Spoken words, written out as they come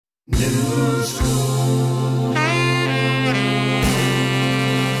Noob School.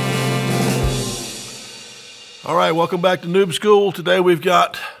 All right, welcome back to Noob School. Today we've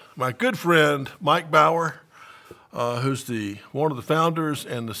got my good friend Mike Baur, who's one of the founders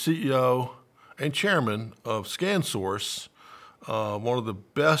and the CEO and chairman of ScanSource, one of the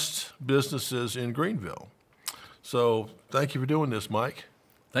best businesses in Greenville. So thank you for doing this, Mike.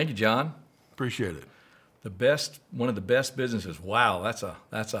 Thank you, John. Appreciate it. One of the best businesses. Wow,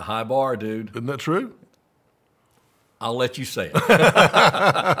 that's a high bar, dude. Isn't that true? I'll let you say it.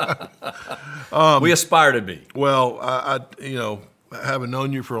 We aspire to be. Well, having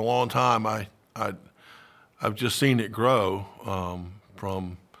known you for a long time, I've just seen it grow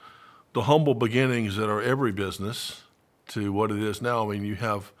from the humble beginnings that are every business to what it is now. I mean, you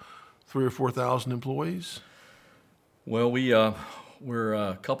have 3,000 or 4,000 employees. Well, we're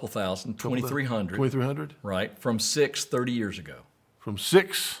a couple thousand, 2,300. 2,300? Right, from 30 years ago. From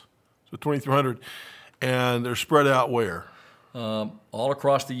 6 to 2,300, and they're spread out where? All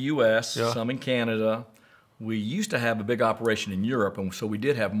across the U.S., Yeah. some in Canada. We used to have a big operation in Europe, and so we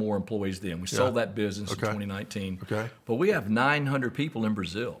did have more employees then. We sold that business in 2019. Okay. But we have 900 people in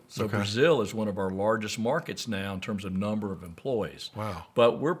Brazil. So Okay. Brazil is one of our largest markets now in terms of number of employees. Wow.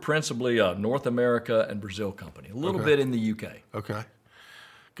 But we're principally a North America and Brazil company, a little bit in the UK. Okay,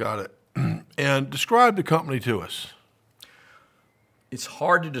 got it. And describe the company to us. It's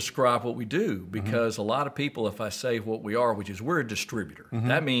hard to describe what we do because a lot of people, if I say what we are, which is we're a distributor,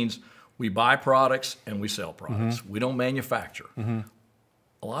 that means we buy products and we sell products. We don't manufacture.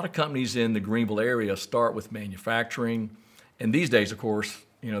 A lot of companies in the Greenville area start with manufacturing. And these days, of course,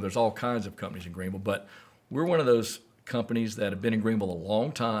 there's all kinds of companies in Greenville, but we're one of those companies that have been in Greenville a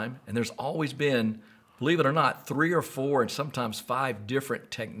long time. And there's always been, believe it or not, 3 or 4 and sometimes 5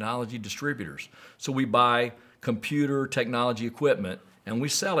 different technology distributors. So we buy computer technology equipment and we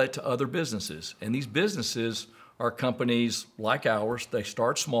sell it to other businesses. And these businesses are companies like ours. They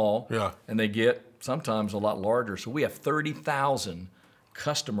start small and they get sometimes a lot larger. So we have 30,000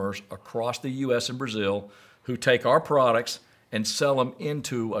 customers across the U.S. and Brazil who take our products and sell them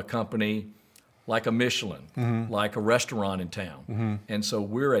into a company like a Michelin, like a restaurant in town. And so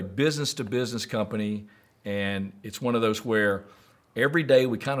we're a business-to-business company, and it's one of those where every day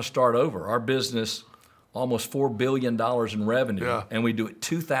we kind of start over. Our business, almost $4 billion in revenue, and we do it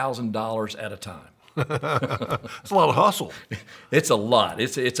 $2,000 at a time. It's a lot of hustle. It's a lot.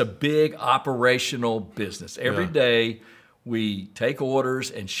 It's a big operational business. Every day we take orders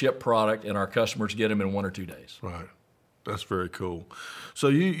and ship product, and our customers get them in 1 or 2 days. Right. That's very cool. So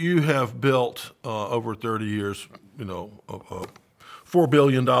you have built over 30 years, a $4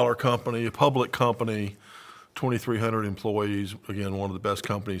 billion company, a public company, 2,300 employees. Again, one of the best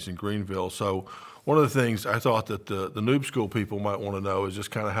companies in Greenville. So one of the things I thought that the Noob School people might want to know is just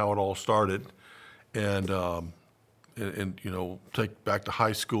kind of how it all started, and take back to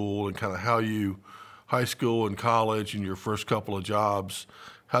high school and kind of how high school and college and your first couple of jobs,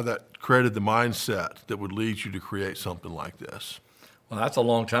 how that created the mindset that would lead you to create something like this. Well, that's a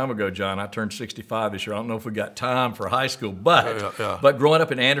long time ago, John. I turned 65 this year. I don't know if we got time for high school, but growing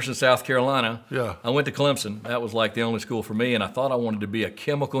up in Anderson, South Carolina, I went to Clemson. That was like the only school for me, and I thought I wanted to be a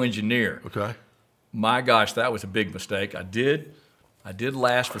chemical engineer. Okay. My gosh, that was a big mistake. I did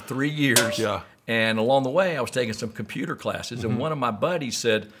last for 3 years. Yeah. And along the way, I was taking some computer classes, and one of my buddies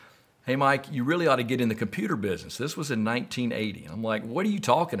said, "Hey, Mike, you really ought to get in the computer business." This was in 1980. I'm like, "What are you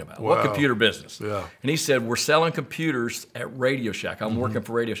talking about? What computer business?" Yeah. And he said, "We're selling computers at Radio Shack. I'm working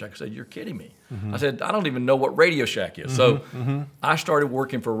for Radio Shack." I said, "You're kidding me." I said, "I don't even know what Radio Shack is." So I started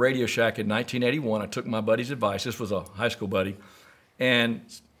working for Radio Shack in 1981. I took my buddy's advice. This was a high school buddy. And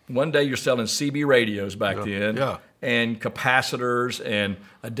one day you're selling CB radios back then, and capacitors and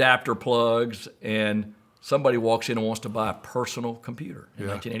adapter plugs, and somebody walks in and wants to buy a personal computer in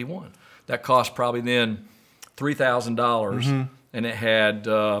 1981. That cost probably then $3,000, and it had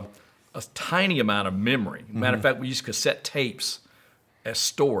a tiny amount of memory. Matter of fact, we used cassette tapes as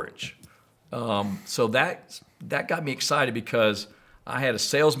storage. So that got me excited because I had a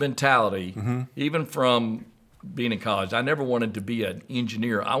sales mentality, even from being in college. I never wanted to be an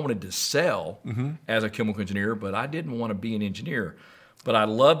engineer. I wanted to sell as a chemical engineer, but I didn't want to be an engineer. But I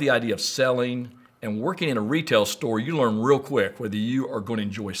love the idea of selling. And working in a retail store, you learn real quick whether you are going to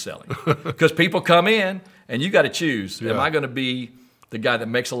enjoy selling. Because people come in, and you got to choose. Am I going to be the guy that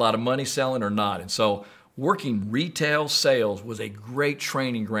makes a lot of money selling or not? And so working retail sales was a great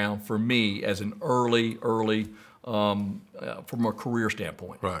training ground for me as an early from a career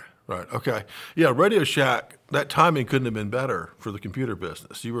standpoint. Right, Right. Okay. Yeah. Radio Shack. That timing couldn't have been better for the computer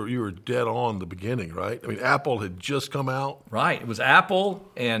business. You were dead on the beginning, right? I mean, Apple had just come out. Right. It was Apple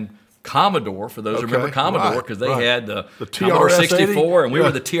and Commodore, for those who remember Commodore, because they had the Commodore TRS-80? 64 and we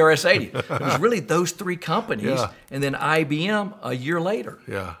were the TRS-80. It was really those three companies, and then IBM a year later.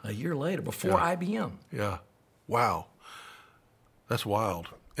 Yeah. A year later, before IBM. Yeah. Wow. That's wild.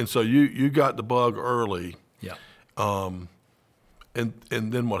 And so you got the bug early. Yeah. And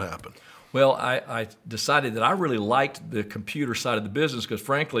then what happened? Well, I decided that I really liked the computer side of the business because,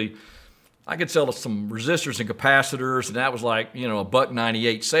 frankly, I could sell some resistors and capacitors, and that was like, a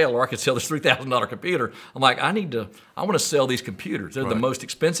 $1.98 sale, or I could sell this $3,000 computer. I'm like, I want to sell these computers. They're the most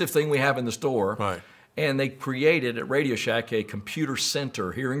expensive thing we have in the store. Right. And they created at Radio Shack a computer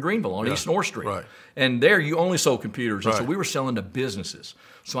center here in Greenville on East North Street. Right. And there you only sold computers. And so Right. we were selling to businesses.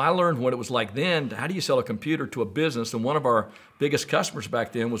 So I learned what it was like then. How do you sell a computer to a business? And one of our biggest customers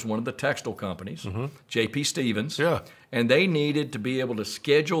back then was one of the textile companies, J.P. Stevens. Yeah. And they needed to be able to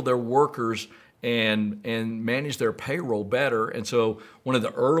schedule their workers and manage their payroll better. And so one of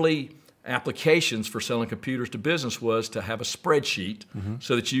the early applications for selling computers to business was to have a spreadsheet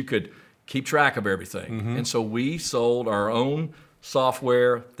so that you could keep track of everything. And so we sold our own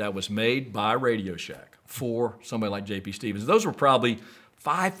software that was made by Radio Shack for somebody like J.P. Stevens. Those were probably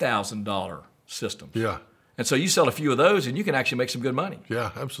 $5,000 systems. Yeah. And so you sell a few of those and you can actually make some good money.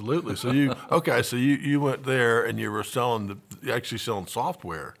 Yeah, absolutely. So you went there and you were actually selling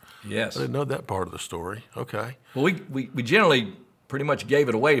software. Yes. I didn't know that part of the story. Okay. Well, we generally pretty much gave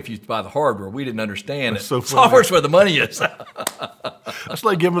it away if you buy the hardware. We didn't understand That's it. so funny. Software's where the money is. That's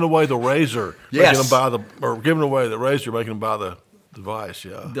like giving away the razor, Yes. making them giving away the razor, making them buy the device.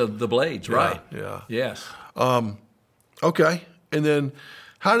 Yeah. the blades, right? Yeah. Yes. Okay. And then,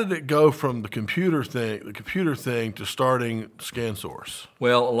 how did it go from the computer thing to starting ScanSource?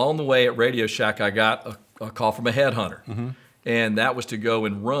 Well, along the way at Radio Shack, I got a call from a headhunter. And that was to go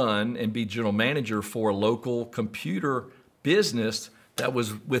and run and be general manager for a local computer business that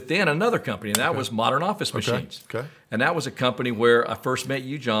was within another company, and that was Modern Office Machines. Okay. And that was a company where I first met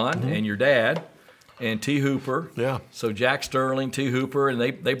you, John, and your dad, and T. Hooper. Yeah. So Jack Sterling, T. Hooper, and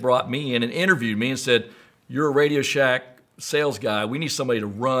they brought me in and interviewed me and said, "You're a Radio Shack sales guy. We need somebody to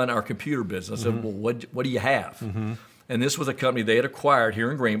run our computer business." I said, "Well, what do you have?" And this was a company they had acquired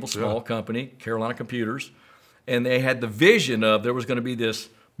here in Greenville, small company, Carolina Computers. And they had the vision of there was going to be this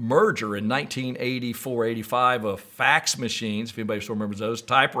merger in 1984, 85 of fax machines, if anybody still remembers those,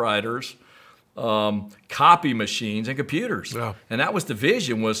 typewriters, copy machines, and computers. Yeah. And that was the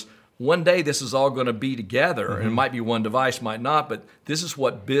vision, was one day this is all going to be together. And it might be one device, might not, but this is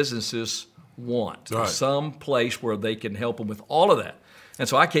what businesses want. Right. Some place where they can help them with all of that. And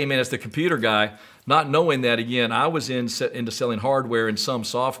so I came in as the computer guy, not knowing that, again, I was into selling hardware and some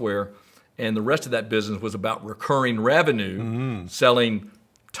software, and the rest of that business was about recurring revenue, selling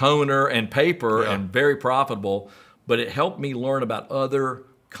toner and paper, and very profitable. But it helped me learn about other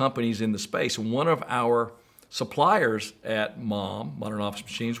companies in the space. And one of our suppliers at Modern Office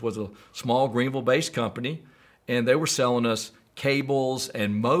Machines, was a small Greenville-based company, and they were selling us cables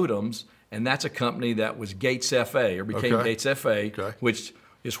and modems, and that's a company that was Gates FA, or became Gates FA, which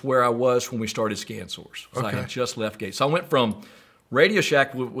is where I was when we started ScanSource. So I had just left Gates. So I went from Radio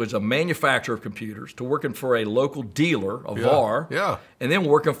Shack was a manufacturer of computers to working for a local dealer, a Baur, and then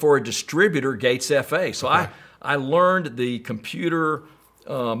working for a distributor, Gates FA. So I learned the computer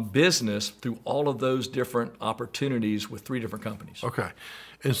business through all of those different opportunities with 3 different companies. Okay.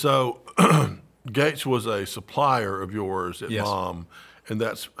 And so Gates was a supplier of yours at Mom, and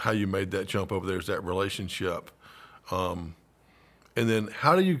that's how you made that jump over there, is that relationship. And then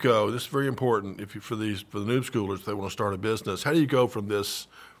how do you go, this is very important for the Noob Schoolers, if they want to start a business, how do you go from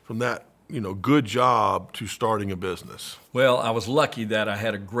that good job to starting a business? Well, I was lucky that I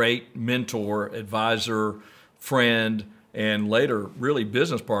had a great mentor, advisor, friend, and later really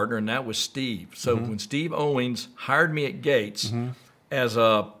business partner, and that was Steve. So when Steve Owings hired me at Gates as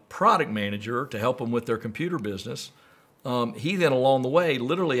a product manager to help them with their computer business, he then along the way,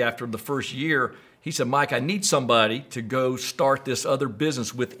 literally after the first year, he said, "Mike, I need somebody to go start this other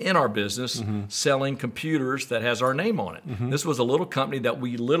business within our business, selling computers that has our name on it." This was a little company that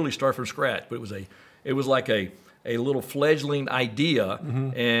we literally started from scratch, but it was like a little fledgling idea.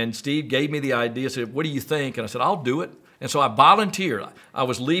 And Steve gave me the idea, said, "What do you think?" And I said, "I'll do it." And so I volunteered. I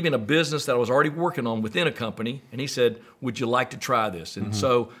was leaving a business that I was already working on within a company, and he said, "Would you like to try this?" And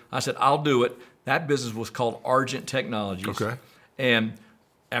so I said, "I'll do it." That business was called Argent Technologies. Okay. And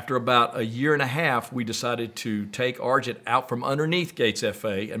after about a year and a half, we decided to take Argent out from underneath Gates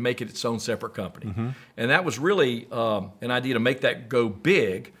FA and make it its own separate company. And that was really an idea to make that go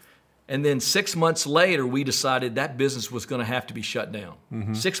big, And then 6 months later, we decided that business was going to have to be shut down.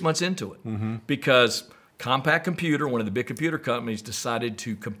 6 months into it, because Compaq Computer, one of the big computer companies, decided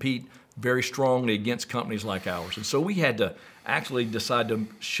to compete very strongly against companies like ours. And so we had to actually decide to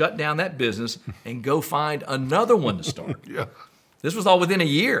shut down that business and go find another one to start. Yeah. This was all within a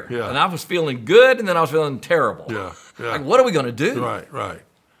year. Yeah. And I was feeling good, and then I was feeling terrible. Yeah. Yeah. Like, what are we going to do? Right.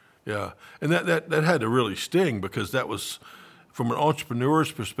 Yeah. And that had to really sting, because that was, from an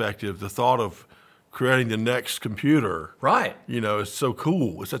entrepreneur's perspective, the thought of creating the next computer. Right. You know, it's so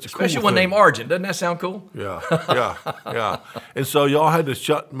cool. It's such a cool thing. Especially one named Argent. Doesn't that sound cool? Yeah. And so y'all had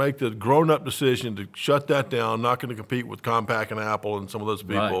to make the grown-up decision to shut that down, not going to compete with Compaq and Apple and some of those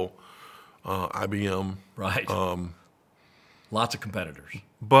people, IBM. Right. Lots of competitors.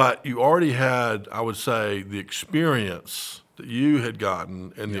 But you already had, I would say, the experience that you had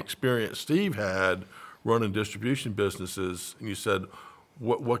gotten and the experience Steve had running distribution businesses, and you said,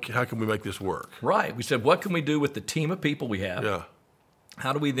 how can we make this work? Right. We said, what can we do with the team of people we have? Yeah.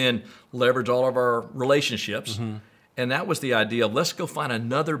 How do we then leverage all of our relationships? And that was the idea of, let's go find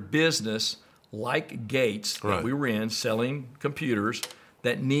another business like Gates that we were in, selling computers,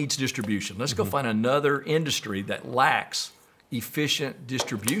 that needs distribution. Let's go find another industry that lacks efficient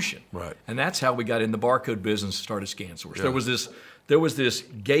distribution. Right. And that's how we got in the barcode business and started ScanSource. Yeah. There was this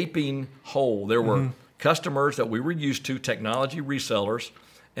gaping hole. There were customers that we were used to, technology resellers,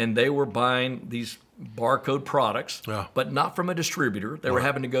 and they were buying these barcode products, but not from a distributor. They were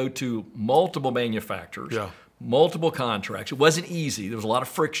having to go to multiple manufacturers, multiple contracts. It wasn't easy. There was a lot of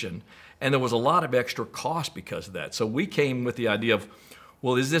friction, and there was a lot of extra cost because of that. So we came with the idea of,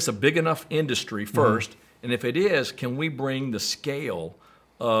 well, is this a big enough industry first? And if it is, can we bring the scale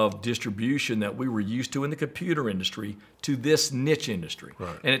of distribution that we were used to in the computer industry to this niche industry?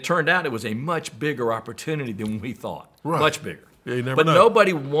 Right. And it turned out it was a much bigger opportunity than we thought. Right. Much bigger. Yeah, you never but know.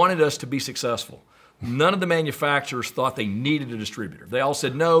 nobody wanted us to be successful. None of the manufacturers thought they needed a distributor. They all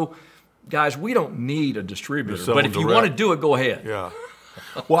said, no, guys, we don't need a distributor. But if you want to do it, go ahead. Yeah.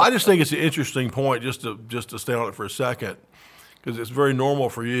 Well, I just think it's an interesting point, just to stay on it for a second, because it's very normal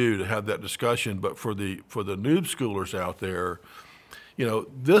for you to have that discussion. But for the noob schoolers out there, you know,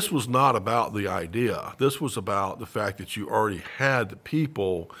 this was not about the idea. This was about the fact that you already had the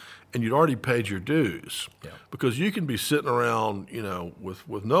people and you'd already paid your dues. Yeah. Because you can be sitting around, you know,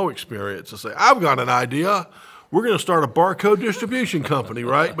 with no experience and say, I've got an idea. We're going to start a barcode distribution company,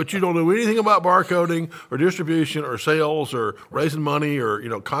 right? But you don't know anything about barcoding or distribution or sales or raising money or, you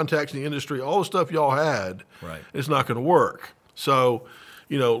know, contacts in the industry, all the stuff y'all had. Right. It's not going to work. So,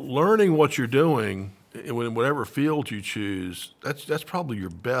 you know, learning what you're doing in whatever field you choose, that's probably your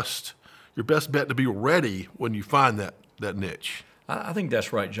best bet to be ready when you find that niche. I think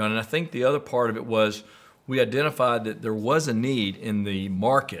that's right, John. And I think the other part of it was we identified that there was a need in the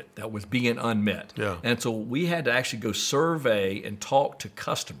market that was being unmet. Yeah. And so we had to actually go survey and talk to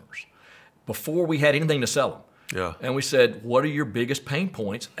customers before we had anything to sell them. Yeah. And we said, what are your biggest pain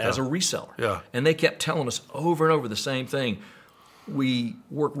points as a reseller? Yeah. And they kept telling us over and over the same thing. We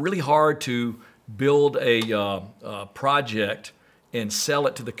worked really hard to build a project and sell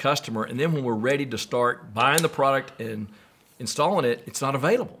it to the customer, and then when we're ready to start buying the product and installing it, it's not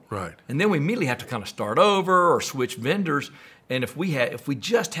available. Right. And then we immediately have to kind of start over or switch vendors. And if we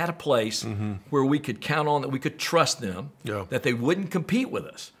just had a place where we could count on that we could trust them, that they wouldn't compete with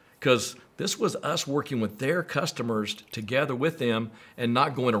us, because this was us working with their customers together with them and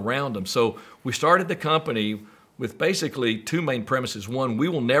not going around them. So we started the company with basically two main premises. One, we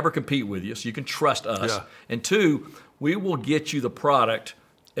will never compete with you, so you can trust us. Yeah. And two, we will get you the product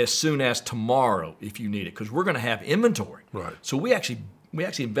as soon as tomorrow if you need it, because we're going to have inventory. Right. So we actually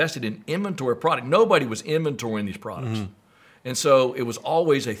invested in inventory product. Nobody was inventorying these products. And so it was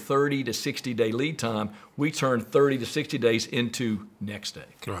always a 30 to 60 day lead time. We turned 30 to 60 days into next day.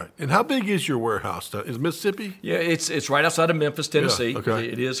 Right. And how big is your warehouse? Is it Mississippi? Yeah, it's right outside of Memphis, Tennessee. Yeah, okay.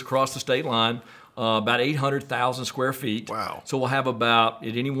 It is across the state line. About 800,000 square feet. Wow. So we'll have about,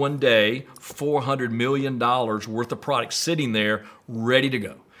 at any one day, $400 million worth of product sitting there ready to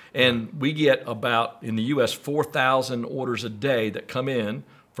go. And we get about, in the U.S., 4,000 orders a day that come in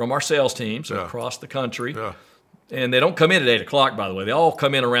from our sales teams across the country. Yeah. And they don't come in at 8 o'clock, by the way. They all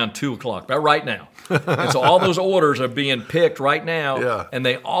come in around 2 o'clock, about right now. And so all those orders are being picked right now, and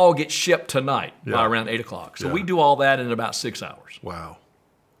they all get shipped tonight by around 8 o'clock. So we do all that in about 6 hours. Wow.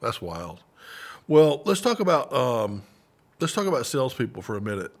 That's wild. Well, let's talk about salespeople for a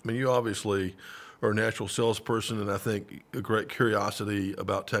minute. I mean, you obviously are a natural salesperson, and I think a great curiosity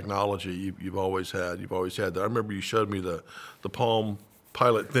about technology you've always had. You've always had that. I remember you showed me the Palm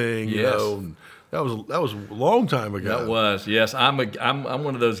Pilot thing, you know, and That was a long time ago. That was, yes. I'm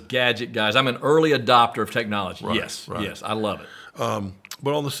one of those gadget guys. I'm an early adopter of technology. Right, yes, right. yes, I love it.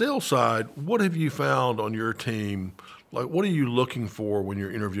 But on the sales side, what have you found on your team? Like, what are you looking for when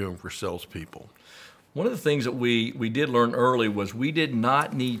you're interviewing for salespeople? One of the things that we did learn early was we did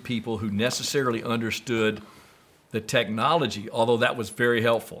not need people who necessarily understood the technology, although that was very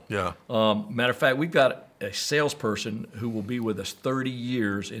helpful. Yeah. Matter of fact, we've got a salesperson who will be with us 30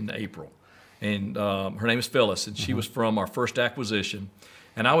 years in April. And her name is Phyllis, and she was from our first acquisition.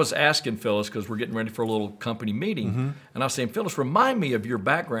 And I was asking Phyllis, because we're getting ready for a little company meeting, and I was saying, Phyllis, remind me of your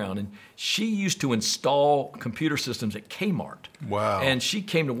background. And she used to install computer systems at Kmart. Wow. And she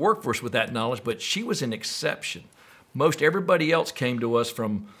came to work for us with that knowledge, but she was an exception. Most everybody else came to us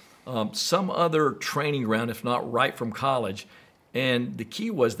from some other training ground, if not right from college. And the key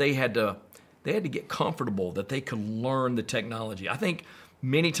was they had to get comfortable that they could learn the technology. I think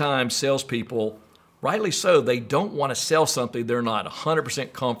many times salespeople, rightly so, they don't want to sell something they're not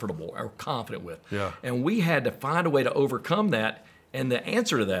 100% comfortable or confident with. Yeah. And we had to find a way to overcome that. And the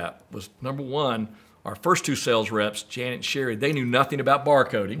answer to that was, number one, our first two sales reps, Janet and Sherry, they knew nothing about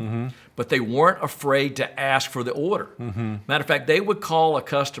barcoding, but they weren't afraid to ask for the order. Matter of fact, they would call a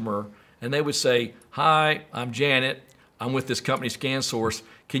customer and they would say, "Hi, I'm Janet. I'm with this company, ScanSource.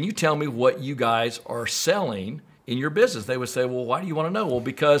 Can you tell me what you guys are selling in your business?" They would say, "Well, why do you want to know?" "Well,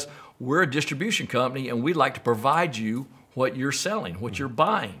 because we're a distribution company and we'd like to provide you what you're selling, what you're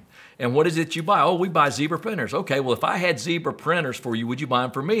buying." "And what is it you buy?" "Oh, we buy Zebra printers." "Okay, well, if I had Zebra printers for you, would you buy them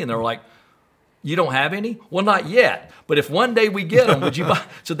for me?" And they were like, "You don't have any?" "Well, not yet, but if one day we get them, would you buy?"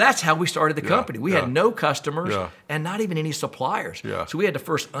 So that's how we started the company. We had no customers and not even any suppliers. So we had to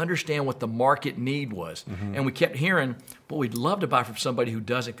first understand what the market need was. And we kept hearing, "But we'd love to buy from somebody who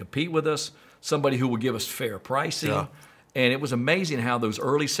doesn't compete with us, somebody who will give us fair pricing." And it was amazing how those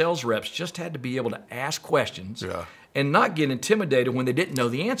early sales reps just had to be able to ask questions and not get intimidated when they didn't know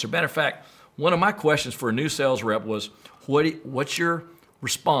the answer. Matter of fact, one of my questions for a new sales rep was, what's your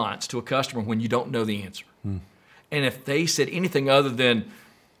response to a customer when you don't know the answer? And if they said anything other than,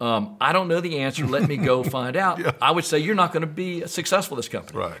 "I don't know the answer, let me go find out," I would say, "You're not going to be successful at this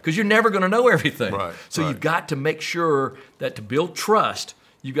company because you're never going to know everything." So you've got to make sure that to build trust,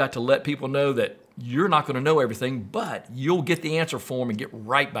 you've got to let people know that you're not going to know everything, but you'll get the answer for them and get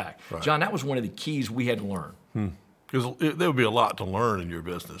right back. John, that was one of the keys we had to learn. Because there would be a lot to learn in your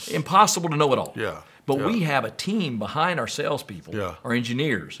business. Impossible to know it all. But Yeah. we have a team behind our salespeople, our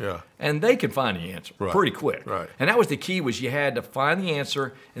engineers, and they can find the answer pretty quick. And that was the key, was you had to find the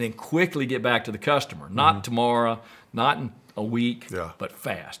answer and then quickly get back to the customer. Not tomorrow, not in a week, but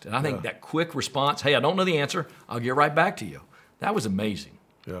fast. And I think that quick response, "Hey, I don't know the answer, I'll get right back to you," that was amazing.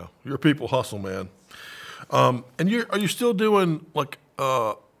 Yeah, your people hustle, man. And are you still doing like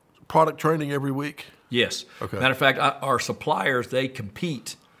product training every week? Yes. Okay. Matter of fact, our suppliers, they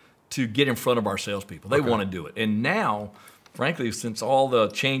compete to get in front of our salespeople. They want to do it. And now, frankly, since all the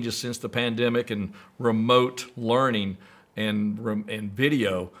changes since the pandemic and remote learning and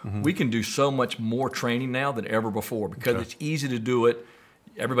video, we can do so much more training now than ever before because it's easy to do it.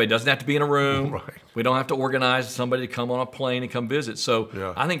 Everybody doesn't have to be in a room. We don't have to organize somebody to come on a plane and come visit. So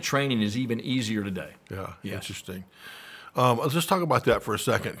I think training is even easier today. Interesting. Let's just talk about that for a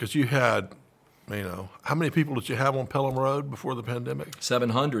second, because you had, how many people did you have on Pelham Road before the pandemic?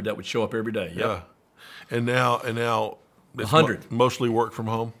 700 that would show up every day. And now it's 100 mostly work from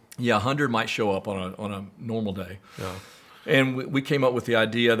home. 100 might show up on a normal day. And we came up with the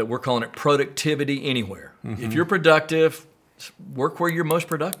idea that we're calling it productivity anywhere. If you're productive, work where you're most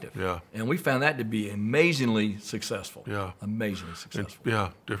productive. And we found that to be amazingly successful. Amazingly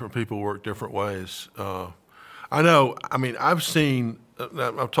successful. Different people work different ways. I know, I've seen,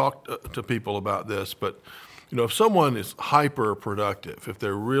 I've talked to people about this, but if someone is hyper productive, if they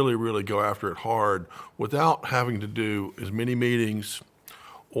really, really go after it hard without having to do as many meetings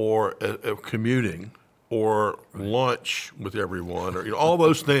or commuting or lunch with everyone, or all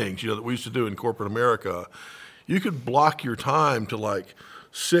those things that we used to do in corporate America, you could block your time to like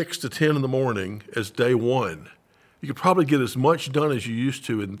 6 to 10 in the morning as day one. You could probably get as much done as you used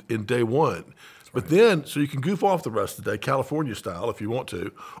to in day one. But then, so you can goof off the rest of the day, California style, if you want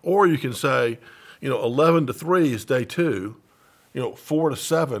to, or you can say, 11 to 3 is day 2, 4 to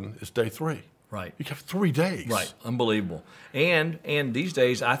 7 is day 3. You have 3 days. Unbelievable. And these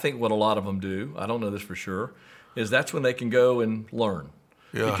days, I think what a lot of them do, I don't know this for sure, is that's when they can go and learn.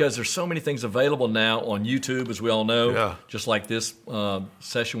 Because there's so many things available now on YouTube, as we all know, just like this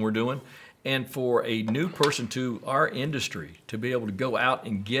session we're doing. And for a new person to our industry to be able to go out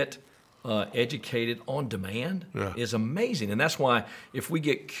and get educated on demand Yeah. is amazing. And that's why if we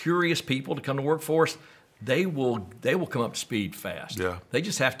get curious people to come to work for us, they will come up to speed fast. Yeah. They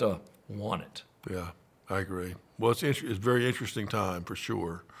just have to want it. Yeah, I agree. Well, it's a very interesting time for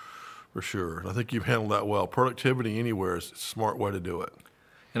sure, And I think you've handled that well. Productivity anywhere is a smart way to do it.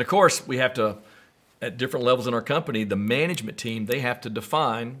 And of course, we have to, at different levels in our company, the management team, they have to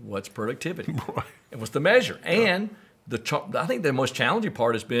define what's productivity Right. and what's the measure. And I think the most challenging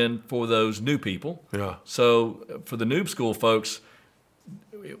part has been for those new people. Yeah. So for the Noob School folks,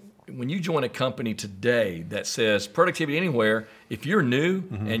 when you join a company today that says productivity anywhere, if you're new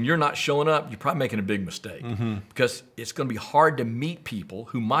and you're not showing up, you're probably making a big mistake because it's going to be hard to meet people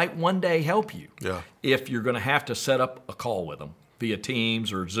who might one day help you. Yeah. If you're going to have to set up a call with them via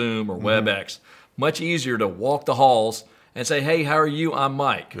Teams or Zoom or WebEx. Much easier to walk the halls and say, hey, how are you? I'm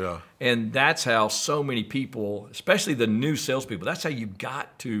Mike. Yeah. And that's how so many people, especially the new salespeople, that's how you've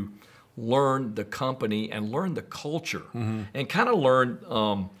got to learn the company and learn the culture and kind of learn,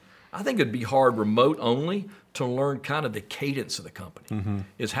 I think it'd be hard remote only to learn kind of the cadence of the company.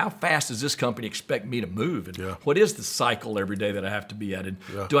 Is how fast does this company expect me to move? And what is the cycle every day that I have to be at? And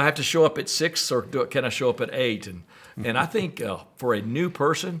do I have to show up at 6 or can I show up at 8? And I think for a new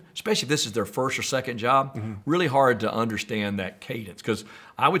person, especially if this is their first or second job, really hard to understand that cadence. Because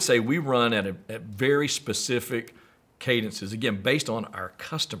I would say we run at very specific cadences, again, based on our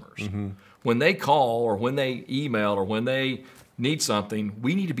customers. When they call or when they email or when they need something,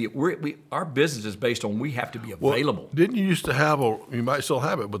 we need to be, our business is based on we have to be available. Well, didn't you used to have you might still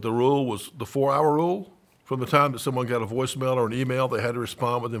have it, but the rule was the 4-hour rule? From the time that someone got a voicemail or an email, they had to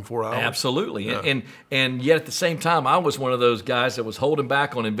respond within 4 hours? Absolutely. Yeah. And yet at the same time, I was one of those guys that was holding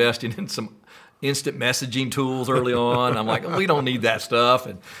back on investing in some instant messaging tools early on. I'm like, we don't need that stuff.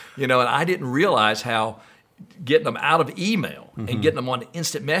 And, and I didn't realize how getting them out of email and getting them on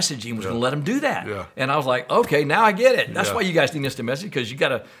instant messaging was going to let them do that. Yeah. And I was like, okay, now I get it. That's why you guys need instant messaging, because you got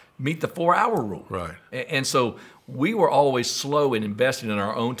to meet the 4-hour rule. Right. And so we were always slow in investing in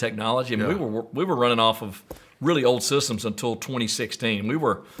our own technology. And we were running off of really old systems until 2016. We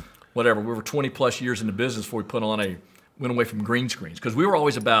were 20 plus years in the business before we went away from green screens, because we were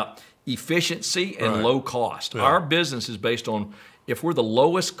always about efficiency and low cost. Yeah. Our business is based on, if we're the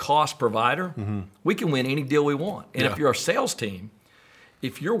lowest cost provider, we can win any deal we want. And if you're a sales team,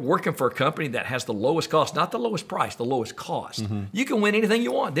 if you're working for a company that has the lowest cost, not the lowest price, the lowest cost, you can win anything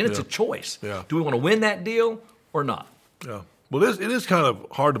you want. Then it's a choice. Yeah. Do we want to win that deal or not? Yeah. Well, it is kind of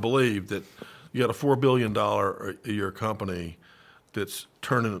hard to believe that you got a $4 billion a year company that's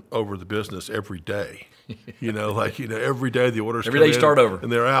turning over the business every day. Every day the orders Every come day you in start over.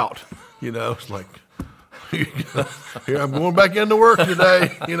 and they're out. It's like, here I'm going back into work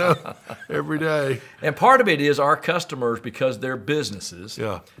today, every day. And part of it is our customers, because they're businesses,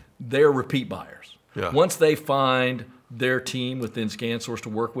 they're repeat buyers. Yeah. Once they find their team within ScanSource to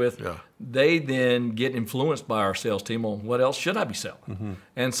work with, they then get influenced by our sales team on what else should I be selling.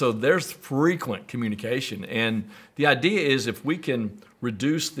 And so there's frequent communication. And the idea is if we can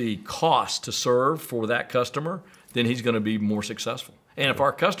reduce the cost to serve for that customer, then he's going to be more successful. And if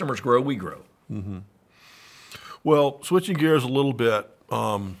our customers grow, we grow. Well, switching gears a little bit,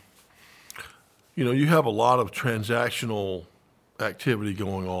 you have a lot of transactional activity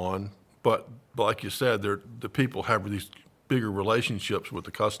going on, but like you said, the people have these bigger relationships with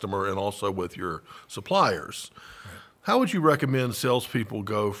the customer and also with your suppliers. Right. How would you recommend salespeople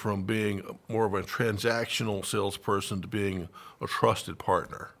go from being more of a transactional salesperson to being a trusted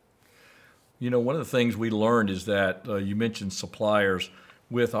partner? One of the things we learned is that you mentioned suppliers.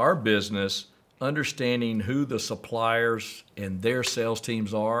 With our business, understanding who the suppliers and their sales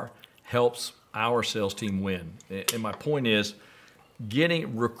teams are helps our sales team win. And my point is,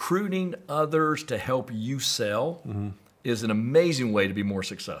 recruiting others to help you sell is an amazing way to be more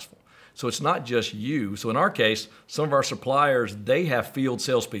successful. So it's not just you. So in our case, some of our suppliers, they have field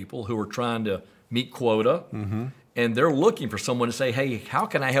salespeople who are trying to meet quota, and they're looking for someone to say, hey, how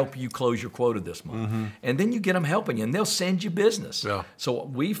can I help you close your quota this month? And then you get them helping you, and they'll send you business. Yeah. So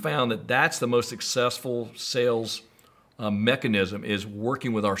we found that that's the most successful sales mechanism, is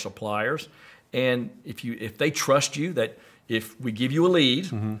working with our suppliers. And if they trust you, that if we give you a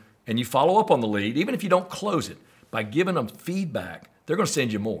lead and you follow up on the lead, even if you don't close it, by giving them feedback, they're going to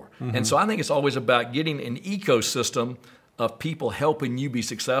send you more. And so I think it's always about getting an ecosystem of people helping you be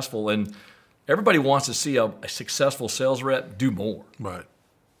successful. And everybody wants to see a successful sales rep do more. Right.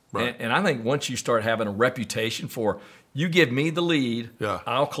 And I think once you start having a reputation for, you give me the lead,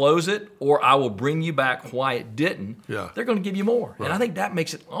 I'll close it, or I will bring you back why it didn't, they're going to give you more. Right. And I think that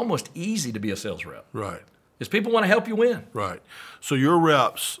makes it almost easy to be a sales rep. Right. is people want to help you win. Right. So your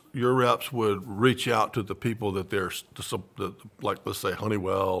reps would reach out to the people that like let's say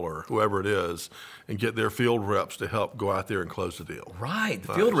Honeywell or whoever it is, and get their field reps to help go out there and close the deal. Right.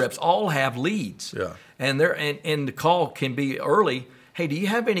 The field reps all have leads. Yeah. And the call can be early. Hey, do you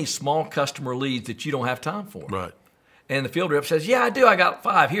have any small customer leads that you don't have time for? Right. And the field rep says, yeah, I do. I got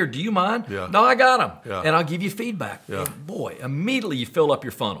 5 here. Do you mind? Yeah. No, I got them. Yeah. And I'll give you feedback. Yeah. And boy, immediately you fill up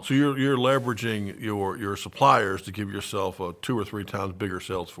your funnel. So you're leveraging your suppliers to give yourself a 2 or 3 times bigger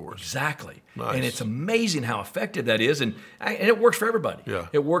sales force. Exactly. Nice. And it's amazing how effective that is. And it works for everybody. Yeah.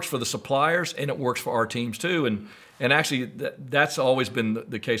 It works for the suppliers, and it works for our teams too. And actually, that's always been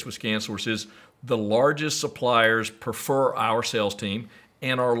the case with ScanSource is the largest suppliers prefer our sales team,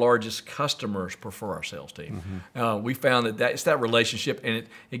 and our largest customers prefer our sales team. We found that it's that relationship, and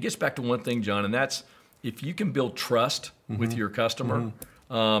it gets back to one thing, John, and that's if you can build trust with your customer,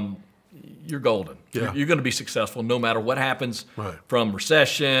 you're golden. Yeah. You're going to be successful no matter what happens from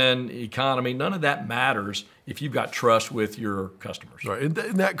recession, economy. None of that matters if you've got trust with your customers. Right, and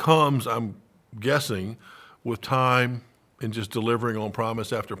that comes, I'm guessing, with time and just delivering on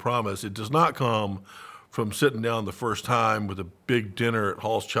promise after promise. It does not come from sitting down the first time with a big dinner at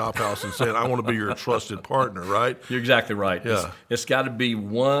Hall's Chop House and saying, I want to be your trusted partner, right? You're exactly right. Yeah. It's got to be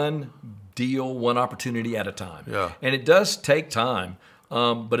one deal, one opportunity at a time. Yeah. And it does take time,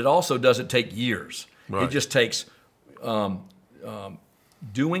 but it also doesn't take years. Right. It just takes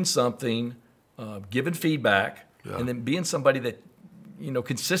doing something, giving feedback, and then being somebody that,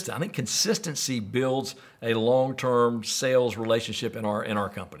 consistent. I think consistency builds a long-term sales relationship in our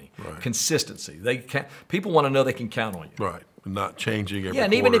company. Right. Consistency. People want to know they can count on you. Right, not changing every Yeah,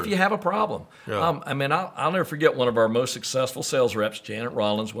 and even quarter. if you have a problem. Yeah. I'll never forget one of our most successful sales reps, Janet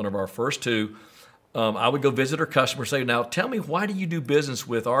Rollins, one of our first 2. I would go visit her customer and say, now tell me, why do you do business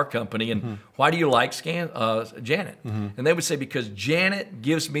with our company, and why do you like Janet? And they would say, because Janet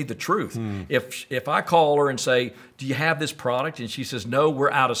gives me the truth. If I call her and say, do you have this product? And she says, no,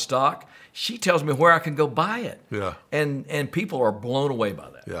 we're out of stock. She tells me where I can go buy it. Yeah. And people are blown away by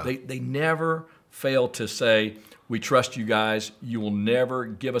that. Yeah. They never fail to say, we trust you guys. You will never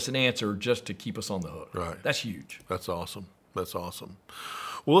give us an answer just to keep us on the hook. Right. That's huge. That's awesome. That's awesome.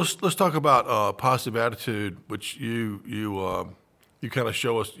 Well, let's talk about positive attitude, which you kind of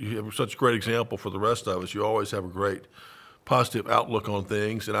show us. You have such a great example for the rest of us. You always have a great positive outlook on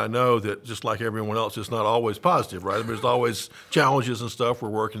things, and I know that just like everyone else, it's not always positive, right? There's always challenges and stuff we're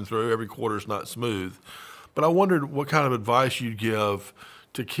working through. Every quarter is not smooth, but I wondered what kind of advice you'd give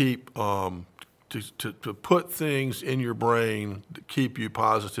to keep to put things in your brain to keep you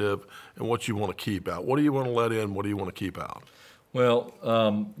positive, and what you want to keep out. What do you want to let in? What do you want to keep out? Well,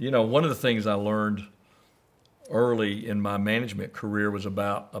 one of the things I learned early in my management career was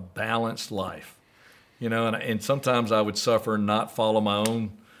about a balanced life. And sometimes I would suffer and not follow my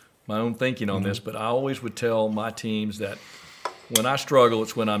own thinking on this, but I always would tell my teams that when I struggle,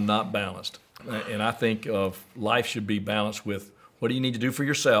 it's when I'm not balanced. And I think of life should be balanced with what do you need to do for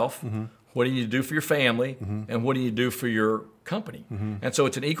yourself, what do you need to do for your family, and what do you do for your company. And so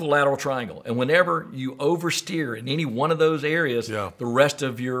it's an equilateral triangle. And whenever you oversteer in any one of those areas, the rest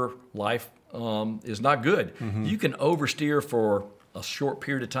of your life is not good. You can oversteer for a short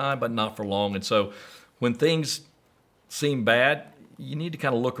period of time, but not for long. And so when things seem bad, you need to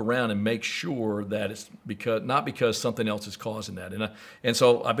kind of look around and make sure that it's not because something else is causing that. And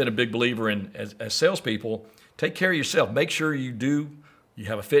so I've been a big believer in, as salespeople, take care of yourself. Make sure you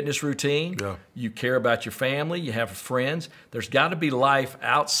have a fitness routine. Yeah. You care about your family. You have friends. There's got to be life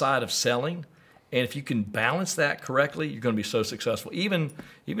outside of selling. And if you can balance that correctly, you're going to be so successful, even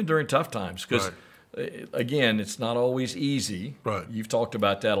during tough times. Because, again, it's not always easy. Right. You've talked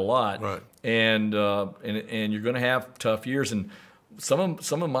about that a lot. Right. And you're going to have tough years. And some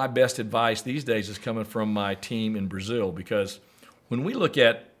of my best advice these days is coming from my team in Brazil, because when we look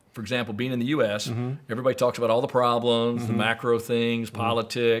at, for example, being in the U.S., everybody talks about all the problems, the macro things,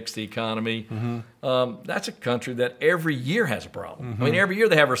 politics, the economy. That's a country that every year has a problem. I mean, every year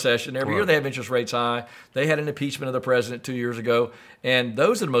they have a recession. Every year they have interest rates high. They had an impeachment of the president 2 years ago. And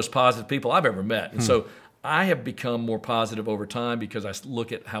those are the most positive people I've ever met. And so I have become more positive over time because I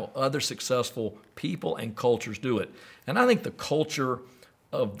look at how other successful people and cultures do it. And I think the culture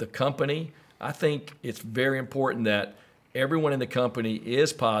of the company, I think it's very important that everyone in the company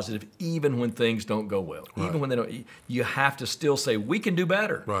is positive, even when things don't go well. Right. Even when they don't, you have to still say, we can do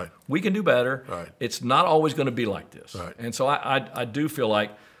better. Right. We can do better. Right. It's not always going to be like this. Right. And so I do feel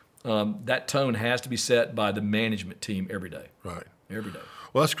like that tone has to be set by the management team every day. Right. every day.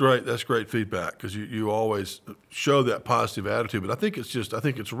 Well, that's great. That's great feedback because you always show that positive attitude. But I think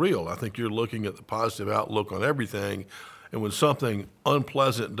it's real. I think you're looking at the positive outlook on everything. And when something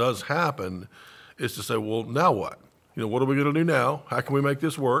unpleasant does happen, it's to say, well, now what? What are we going to do now? How can we make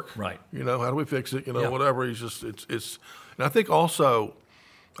this work? Right. How do we fix it? Yeah. Whatever. It's and I think also,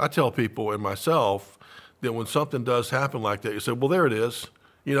 I tell people and myself that when something does happen like that, you say, well, there it is.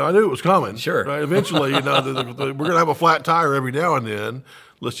 I knew it was coming. Sure. Right? Eventually, we're going to have a flat tire every now and then.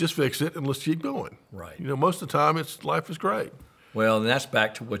 Let's just fix it and let's keep going. Right. Most of the time, life is great. Well, and that's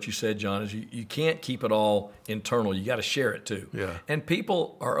back to what you said, John, is you can't keep it all internal. You got to share it too. Yeah. And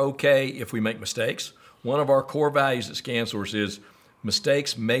people are okay if we make mistakes. One of our core values at ScanSource is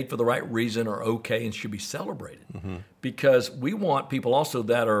mistakes made for the right reason are okay and should be celebrated. Because we want people also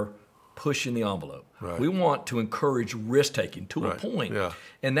that are pushing the envelope. Right. We want to encourage risk-taking to a point. Yeah.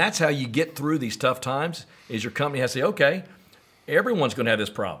 And that's how you get through these tough times is your company has to say, okay, everyone's going to have this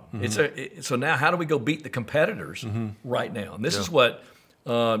problem. So now how do we go beat the competitors right now? And this is what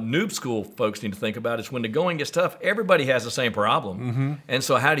Noob School folks need to think about is when the going gets tough, everybody has the same problem. And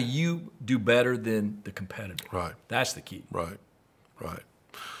so how do you do better than the competitor? Right. That's the key. Right.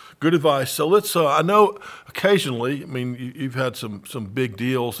 Good advice. So let's, I know occasionally, you've had some big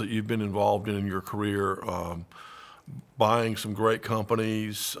deals that you've been involved in your career, buying some great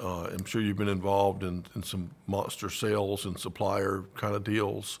companies. I'm sure you've been involved in some monster sales and supplier kind of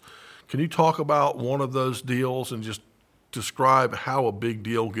deals. Can you talk about one of those deals and just describe how a big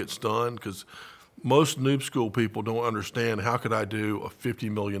deal gets done? Because most Noob School people don't understand how could I do a $50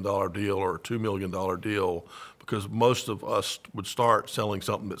 million deal or a $2 million deal, because most of us would start selling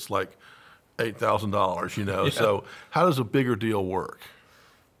something that's like $8,000, Yeah. So how does a bigger deal work?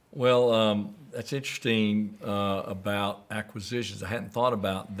 Well, that's interesting about acquisitions. I hadn't thought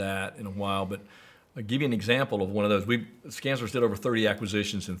about that in a while, but I'll give you an example of one of those. ScanSource did over 30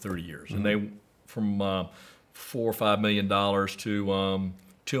 acquisitions in 30 years, and they from $4 or $5 million to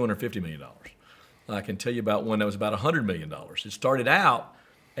 $250 million. I can tell you about one that was about $100 million. It started out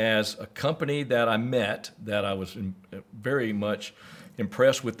as a company that I met that I was very much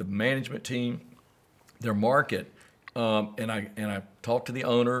impressed with the management team, their market, and I talked to the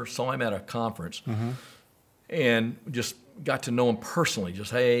owner, saw him at a conference, and just got to know him personally.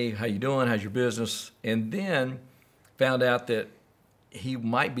 Just, hey, how you doing? How's your business? And then found out that he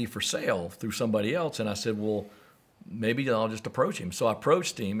might be for sale through somebody else. And I said, well, maybe I'll just approach him. So I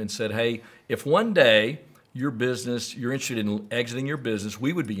approached him and said, hey, if one day you're interested in exiting your business,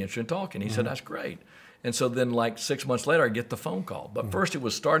 we would be interested in talking. He said, that's great. And so then like 6 months later, I get the phone call. But first it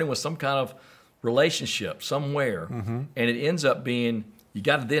was starting with some kind of relationship somewhere. And it ends up being, you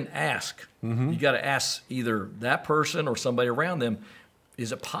got to then ask. You got to ask either that person or somebody around them,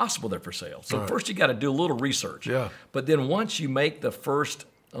 is it possible they're for sale? So first you got to do a little research. Yeah. But then once you make the first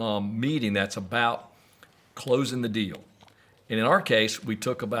meeting that's about closing the deal, and in our case, we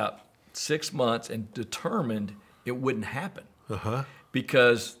took about 6 months and determined it wouldn't happen.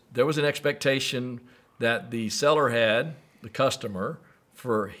 Because there was an expectation that the seller had, the customer,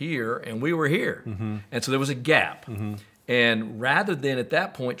 for here, and we were here. And so there was a gap. And rather than at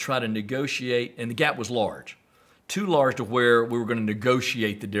that point try to negotiate, and the gap was large, too large to where we were going to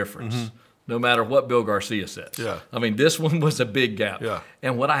negotiate the difference, no matter what Bill Garcia says. Yeah. I mean, this one was a big gap. Yeah.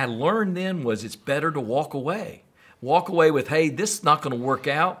 And what I had learned then was it's better to walk away. Walk away with, hey, this is not going to work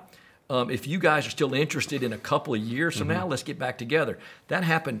out. If you guys are still interested in a couple of years from now, let's get back together. That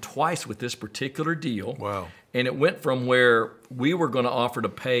happened twice with this particular deal. Wow. And it went from where we were going to offer to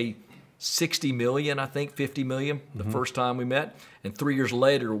pay $60 million, I think, $50 million the first time we met. And 3 years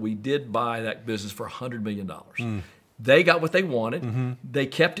later, we did buy that business for $100 million. They got what they wanted. They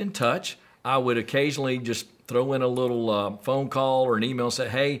kept in touch. I would occasionally just throw in a little phone call or an email and say,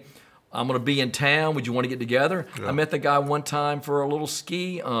 hey, I'm going to be in town. Would you want to get together? Yeah. I met the guy one time for a little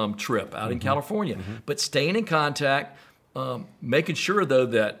ski trip out in California. But staying in contact, making sure, though,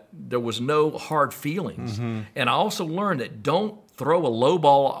 that there was no hard feelings. And I also learned that don't throw a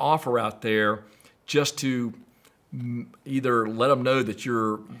lowball offer out there just to either let them know that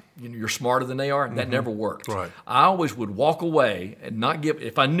you're smarter than they are. That never worked. Right. I always would walk away and not give,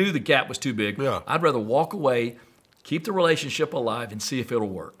 if I knew the gap was too big, I'd rather walk away, keep the relationship alive, and see if it'll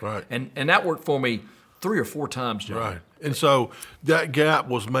work. Right. And that worked for me 3 or 4 times, John. Right. And so that gap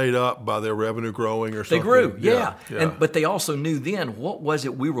was made up by their revenue growing or something? They grew, yeah. But they also knew then what was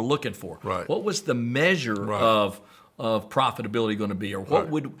it we were looking for? Right. What was the measure of profitability going to be? Or what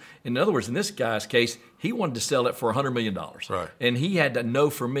would, in other words, in this guy's case, he wanted to sell it for $100 million. Right. And he had to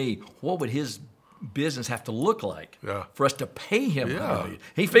know for me, what would his business have to look like Yeah. for us to pay him Yeah. $100 million?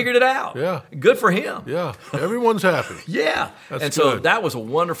 He figured it out. Yeah. Good for him. Yeah, everyone's happy. Yeah. That's and so good. that was a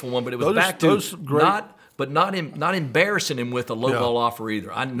wonderful one, but it was Those- back to those great- not embarrassing him with a low Yeah. ball offer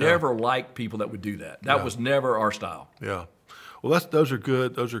either. I never liked people that would do that. That was never our style. Yeah. Well, those are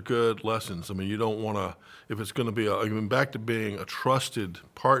good. Those are good lessons. I mean, you don't want to, if it's going to be, I mean, back to being a trusted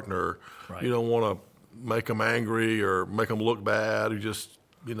partner, Right. you don't want to make them angry or make them look bad. You just,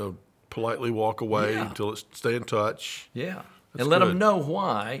 politely walk away Yeah. until it's stay in touch. Yeah. That's And let good. them know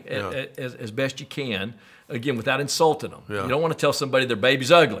why Yeah. as best you can, again, without insulting them. Yeah. You don't want to tell somebody their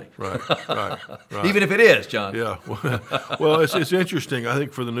baby's ugly. Right. Right. Right. Even if it is, John. Yeah. Well, it's interesting. I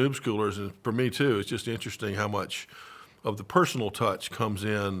think for the Noob Schoolers and for me too, it's just interesting how much of the personal touch comes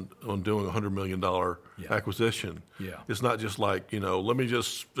in on doing a $100 million acquisition. Yeah. It's not just like,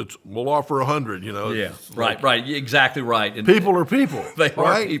 we'll offer 100, Yeah. It's Right, like, right. Exactly right. And people are people. They are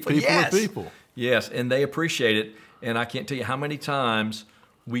right? people. People Yes. are people. Yes, and they appreciate it. And I can't tell you how many times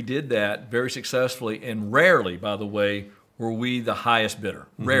we did that very successfully, and rarely, by the way, were we the highest bidder.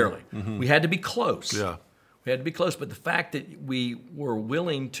 Rarely. We had to be close. Yeah. We had to be close. But the fact that we were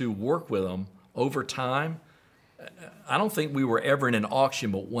willing to work with them over time, I don't think we were ever in an auction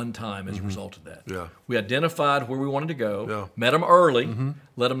but one time as a result of that. Yeah. We identified where we wanted to go, Yeah. met them early,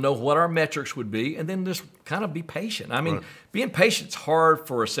 let them know what our metrics would be, and then just kind of be patient. I mean, Right. being patient is hard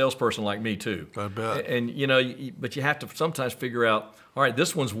for a salesperson like me too. I bet. And but you have to sometimes figure out, all right,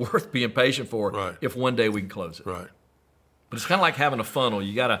 this one's worth being patient for Right. if one day we can close it. Right. But it's kind of like having a funnel.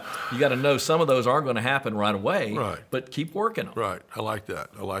 You gotta know some of those aren't going to happen right away. Right. But keep working them. Right. I like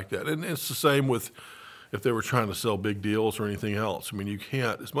that. And it's the same with if they were trying to sell big deals or anything else. I mean, you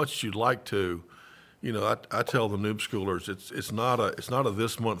can't, as much as you'd like to, I tell the Noob Schoolers, it's not a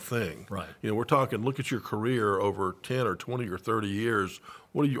this month thing. Right. We're talking, look at your career over 10 or 20 or 30 years.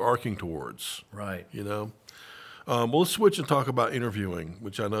 What are you arcing towards? Right. Well, let's switch and talk about interviewing,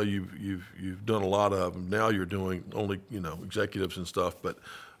 which I know you've done a lot of. Now you're doing only executives and stuff. But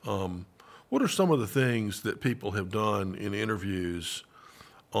what are some of the things that people have done in interviews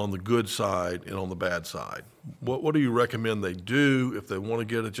on the good side and on the bad side? What do you recommend they do if they want to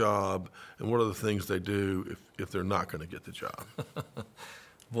get a job, and what are the things they do if they're not going to get the job?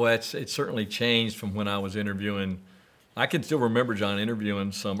 Boy, it's certainly changed from when I was interviewing. I can still remember, John,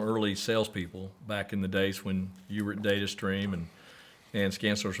 interviewing some early salespeople back in the days when you were at DataStream and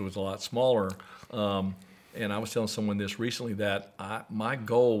ScanSource was a lot smaller. And I was telling someone this recently that my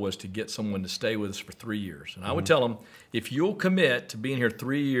goal was to get someone to stay with us for 3 years. And I would tell them, if you'll commit to being here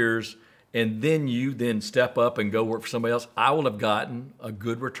 3 years and then you step up and go work for somebody else, I will have gotten a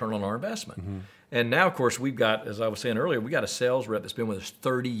good return on our investment. And now, of course, we've got, as I was saying earlier, we got a sales rep that's been with us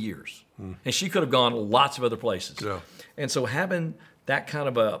 30 years. And she could have gone lots of other places. Yeah. And so having that kind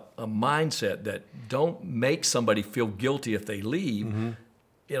of a mindset that don't make somebody feel guilty if they leave,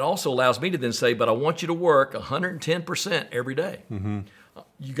 it also allows me to then say, but I want you to work 110% every day.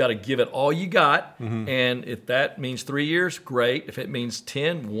 You got to give it all you got, and if that means 3 years, great. If it means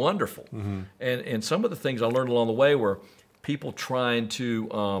 10, wonderful. And some of the things I learned along the way were people trying to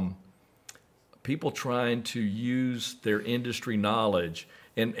use their industry knowledge,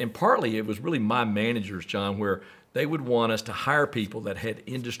 and partly it was really my managers, John, where they would want us to hire people that had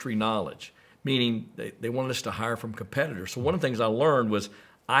industry knowledge, meaning they wanted us to hire from competitors. So one of the things I learned was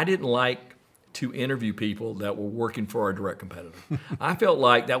I didn't like to interview people that were working for our direct competitor. I felt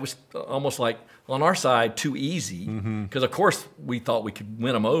like that was almost like, on our side, too easy, because of course we thought we could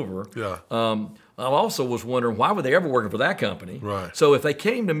win them over. Yeah. I also was wondering, why were they ever working for that company? Right. So if they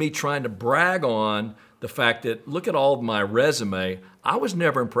came to me trying to brag on the fact that, look at all of my resume, I was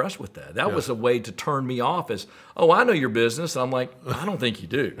never impressed with that. That was a way to turn me off as, oh, I know your business. I'm like, I don't think you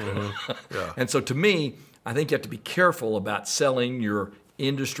do. Yeah. And so to me, I think you have to be careful about selling your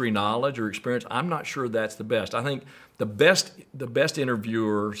industry knowledge or experience. I'm not sure that's the best. I think the best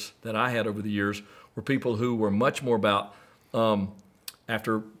interviewers that I had over the years were people who were much more about,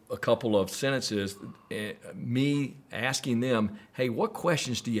 after a couple of sentences, me asking them, hey, what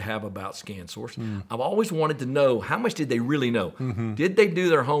questions do you have about ScanSource? I've always wanted to know, how much did they really know? Did they do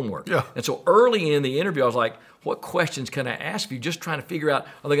their homework? Yeah. And so early in the interview, I was like, what questions can I ask you? Just trying to figure out,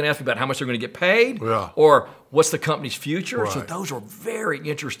 are they going to ask me about how much they're going to get paid? Yeah. Or what's the company's future? So Right. those are very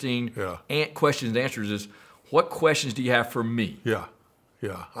interesting Yeah. questions and answers is, what questions do you have for me? Yeah,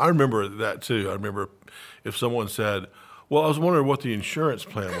 yeah. I remember that too. I remember if someone said, well, I was wondering what the insurance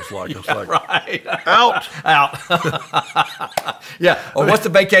plan was like. I was like, Right. out. Yeah. Or what's the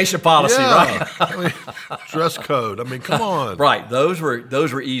vacation policy, right? I mean, dress code. I mean, come on. Right. Those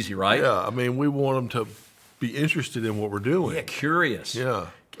were easy, right? Yeah, I mean, we want them to be interested in what we're doing. Yeah, curious. Yeah.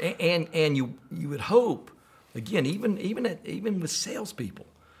 And you would hope, again, even with salespeople,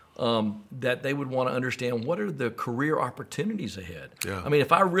 that they would want to understand what are the career opportunities ahead. Yeah. I mean,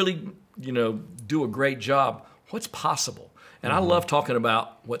 if I really, do a great job, what's possible? And I love talking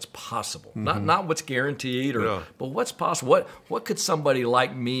about what's possible, not what's guaranteed, but what's possible. What could somebody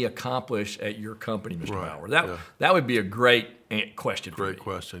like me accomplish at your company, Mr. Baur? That would be a great question. Great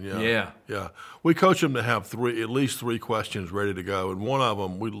question. Yeah. We coach them to have at least three questions ready to go, and one of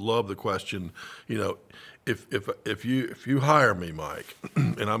them, we love the question. If you hire me, Mike,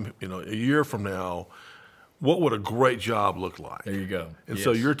 and I'm a year from now, what would a great job look like? There you go. And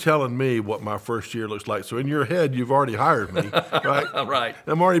so you're telling me what my first year looks like. So in your head, you've already hired me, right? Right.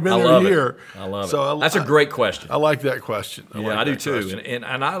 I've already been there a year. I love it. That's a great question. I like that question. I do too. And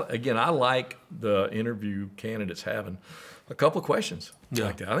I like the interview candidates having a couple of questions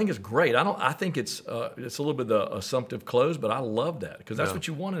like that. I think it's great. I think it's a little bit the assumptive close, but I love that because that's what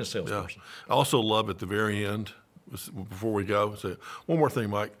you want in a salesperson. I also love at the very end, before we go, say one more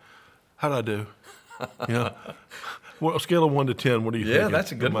thing, Mike. How'd I do? Well, scale of 1 to 10. What are you thinking? Yeah,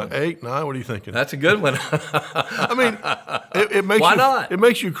 that's a good one. 8, 9. What are you thinking? That's a good one. I mean, it makes Why not? It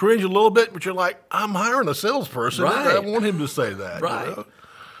makes you cringe a little bit, but you're like, I'm hiring a salesperson. Right. I want him to say that. Right.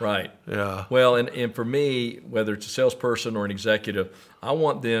 Right. Yeah. Well, and for me, whether it's a salesperson or an executive, I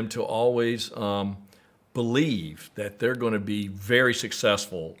want them to always believe that they're going to be very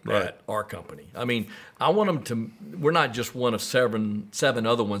successful at our company. I mean, I want them to. We're not just one of seven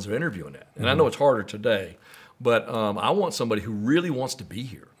other ones they're interviewing at, and I know it's harder today, but I want somebody who really wants to be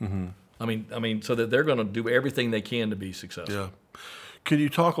here. I mean, so that they're going to do everything they can to be successful. Yeah. Can you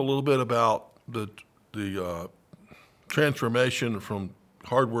talk a little bit about the transformation from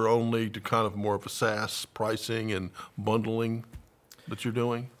hardware only to kind of more of a SaaS pricing and bundling that you're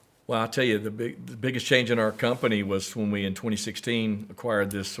doing? Well, I'll tell you, the biggest change in our company was when we, in 2016,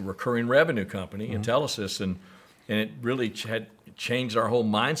 acquired this recurring revenue company, Intellisys, and it really had changed our whole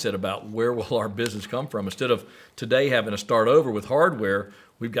mindset about where will our business come from. Instead of today having to start over with hardware,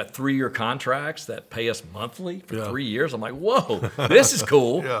 we've got 3-year contracts that pay us monthly for 3 years. I'm like, whoa, this is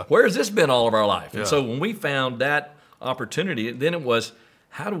cool. Where has this been all of our life? And so when we found that opportunity, then it was,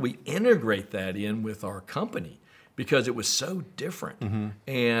 how do we integrate that in with our company? Because it was so different.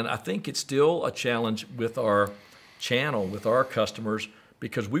 And I think it's still a challenge with our channel, with our customers,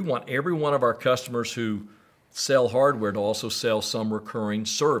 because we want every one of our customers who sell hardware to also sell some recurring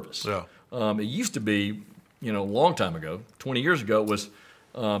service. It used to be, a long time ago, 20 years ago, it was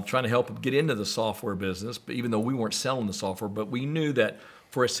trying to help them get into the software business, but even though we weren't selling the software, but we knew that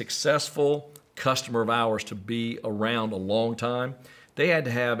for a successful customer of ours to be around a long time, they had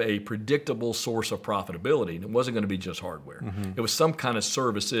to have a predictable source of profitability, and it wasn't going to be just hardware. It was some kind of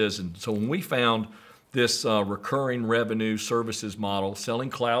services, and so when we found this recurring revenue services model, selling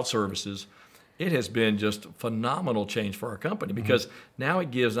cloud services, it has been just a phenomenal change for our company because now it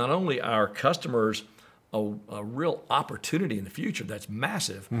gives not only our customers a real opportunity in the future that's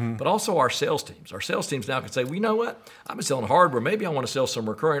massive, but also our sales teams. Our sales teams now can say, well, you know what? I've been selling hardware. Maybe I want to sell some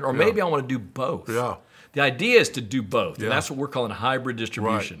recurring, or maybe I want to do both. The idea is to do both, and that's what we're calling hybrid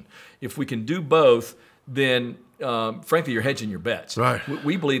distribution. If we can do both, then frankly, you're hedging your bets.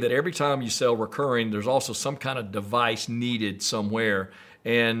 We believe that every time you sell recurring, there's also some kind of device needed somewhere,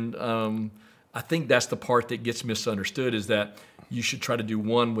 and I think that's the part that gets misunderstood, is that you should try to do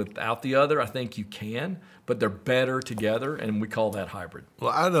one without the other. I think you can, but they're better together, and we call that hybrid.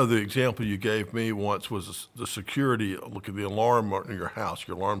 Well, I know the example you gave me once was the security, look at the alarm in your house,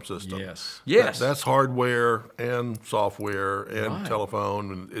 your alarm system. Yes. That's hardware and software and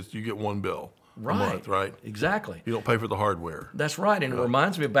telephone, and you get one bill a month, right? Exactly. You don't pay for the hardware. That's right, and it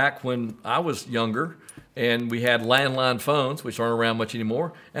reminds me of back when I was younger, and we had landline phones, which aren't around much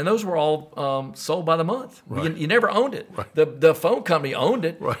anymore, and those were all sold by the month. You never owned it. The phone company owned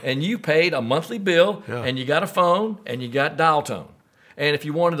it, and you paid a monthly bill, and you got a phone, and you got dial tone. And if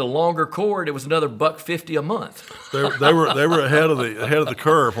you wanted a longer cord, it was another $1.50 a month. They were ahead of the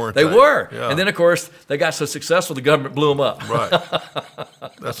curve, weren't they? They were, and then of course they got so successful the government blew them up.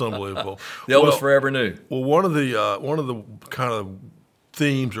 That's unbelievable. The old is forever new. Well, one of the kind of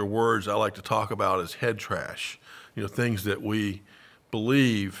themes or words I like to talk about is head trash. Things that we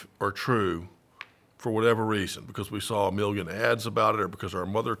believe are true for whatever reason, because we saw a million ads about it, or because our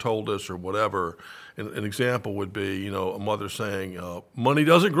mother told us, or whatever. An example would be, a mother saying, money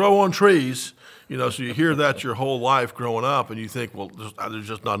doesn't grow on trees. So you hear that your whole life growing up, and you think, well, there's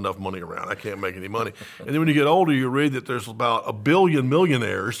just not enough money around. I can't make any money. And then when you get older, you read that there's about 1 billion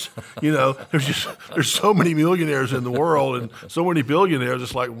millionaires. There's so many millionaires in the world, and so many billionaires.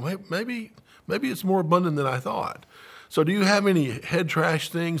 It's like, maybe it's more abundant than I thought. So do you have any head trash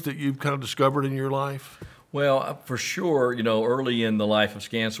things that you've kind of discovered in your life? Well, for sure, early in the life of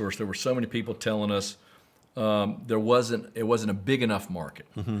ScanSource, there were so many people telling us it wasn't a big enough market.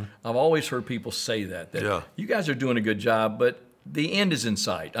 I've always heard people say that you guys are doing a good job, but the end is in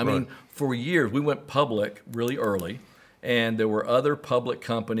sight. I mean, for years, we went public really early, and there were other public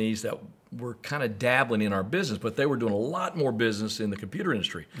companies that were kind of dabbling in our business, but they were doing a lot more business in the computer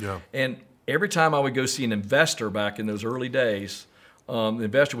industry. And every time I would go see an investor back in those early days, the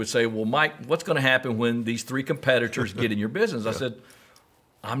investor would say, well, Mike, what's going to happen when these 3 competitors get in your business? I said,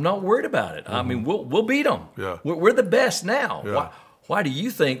 I'm not worried about it. I mean, we'll beat them. We're the best now. Why do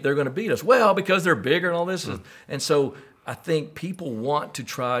you think they're going to beat us? Well, because they're bigger and all this. And so I think people want to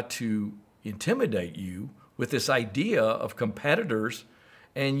try to intimidate you with this idea of competitors,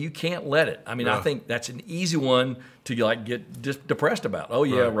 and you can't let it. I mean, I think that's an easy one to get depressed about. Oh,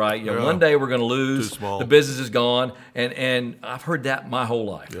 yeah, right. One day we're going to lose. The business is gone. And I've heard that my whole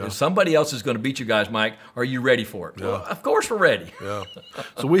life. If somebody else is going to beat you guys, Mike, are you ready for it? Well, of course we're ready.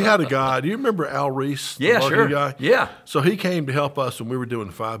 So we had a guy. Do you remember Al Reese? The marketing guy? Yeah. So he came to help us when we were doing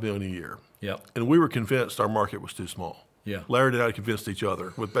 $5 million a year. And we were convinced our market was too small. Larry and I convinced each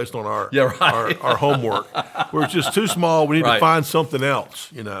other based on our homework. We're just too small. We need to find something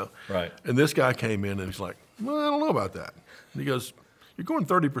else, And this guy came in and he's like, well, I don't know about that. And he goes, you're going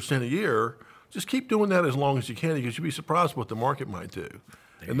 30% a year. Just keep doing that as long as you can, because you'd be surprised what the market might do.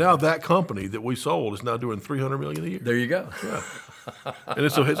 And now that company that we sold is now doing $300 million a year. There you go. And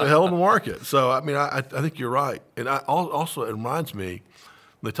it's a hell of a market. So, I mean, I think you're right. And also, it reminds me,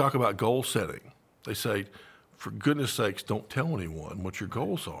 they talk about goal setting. They say, for goodness sakes, don't tell anyone what your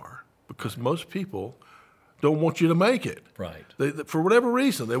goals are, because most people don't want you to make it. They, for whatever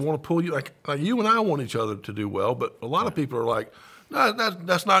reason, they want to pull you. Like you and I want each other to do well, but a lot of people are like, no,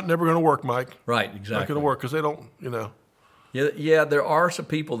 that's never going to work, Mike. Exactly. Not going to work, because they don't, Yeah, there are some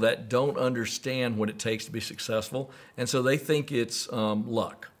people that don't understand what it takes to be successful, and so they think it's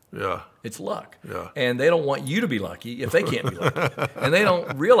luck. It's luck. And they don't want you to be lucky if they can't be lucky. And they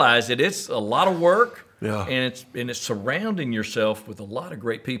don't realize that it's a lot of work, and it's surrounding yourself with a lot of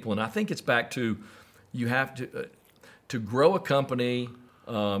great people. And I think it's back to, you have to grow a company,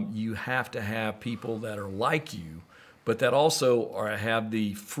 you have to have people that are like you, but that also have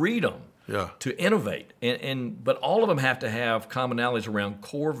the freedom to innovate. But all of them have to have commonalities around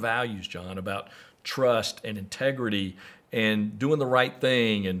core values, John, about trust and integrity and doing the right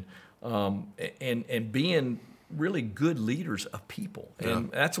thing, and being really good leaders of people.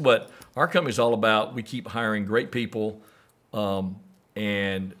 And that's what our company's all about. We keep hiring great people,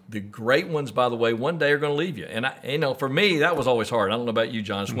 and the great ones, by the way, one day are going to leave you. And for me, that was always hard. I don't know about you,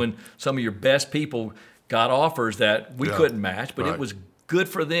 John. It's when some of your best people got offers that we couldn't match, but it was good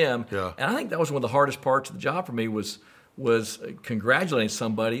for them. And I think that was one of the hardest parts of the job for me, was congratulating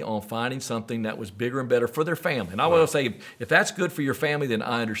somebody on finding something that was bigger and better for their family. And I want to say, if that's good for your family, then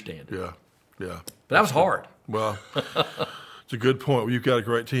I understand it. But that was hard. Well, it's a good point. Well, you've got a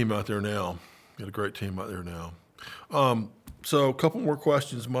great team out there now. So a couple more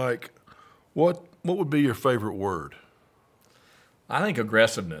questions, Mike. What would be your favorite word? I think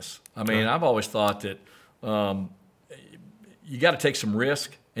aggressiveness. I mean, I've always thought that you got to take some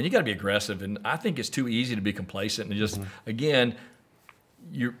risk, and you got to be aggressive. And I think it's too easy to be complacent and just again,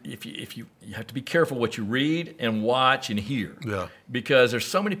 you have to be careful what you read and watch and hear. Because there's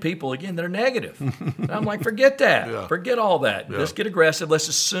so many people again that are negative. And I'm like, forget that. Forget all that. Let's get aggressive. Let's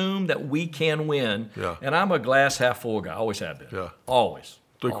assume that we can win. And I'm a glass half full guy. Always have been. Always.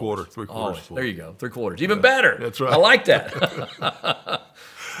 Three quarters full. There you go. 3/4. Even better. That's right. I like that.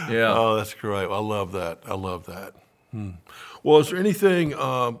 Oh, that's great. I love that. Well, is there anything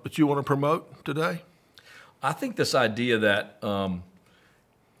that you want to promote today? I think this idea that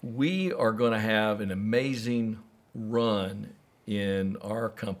we are going to have an amazing run in our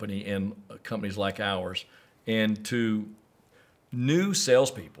company and companies like ours, and to new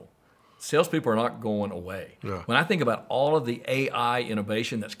salespeople. Salespeople are not going away. When I think about all of the AI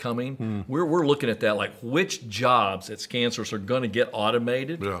innovation that's coming, we're looking at that, like which jobs at ScanSource are going to get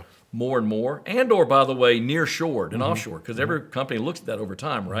automated more and more, or, by the way, near-shored and offshore, because every company looks at that over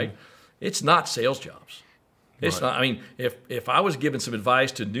time, right? It's not sales jobs. It's not. I mean, if I was giving some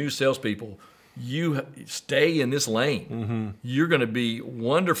advice to new salespeople, you stay in this lane. You're going to be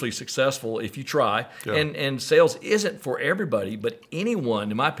wonderfully successful if you try. And sales isn't for everybody, but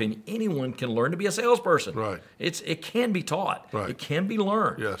anyone, in my opinion, anyone can learn to be a salesperson. It can be taught. It can be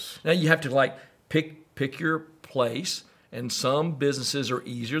learned. Now you have to pick your place, and some businesses are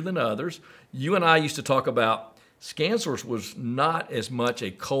easier than others. You and I used to talk about ScanSource was not as much a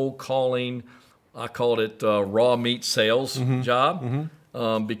cold calling I called it raw meat sales job.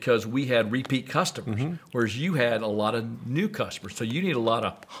 Because we had repeat customers, whereas you had a lot of new customers. So you need a lot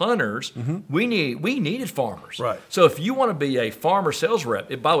of hunters. We needed farmers. Right. So if you want to be a farmer sales rep,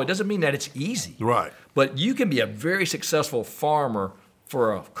 by the way, it doesn't mean that it's easy. Right. But you can be a very successful farmer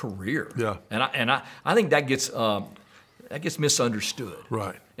for a career. Yeah. And I think that gets misunderstood.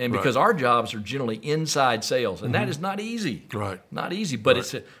 Right. And because our jobs are generally inside sales, and that is not easy. Right. Not easy, but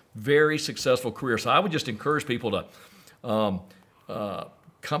it's a very successful career. So I would just encourage people to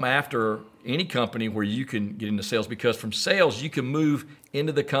come after any company where you can get into sales, because from sales you can move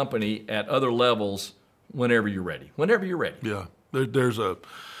into the company at other levels whenever you're ready. Whenever you're ready. Yeah.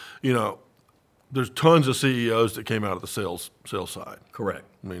 There's tons of CEOs that came out of the sales side. Correct.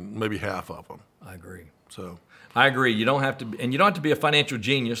 I mean, maybe half of them. I agree. So I agree. You don't have to, and you don't have to be a financial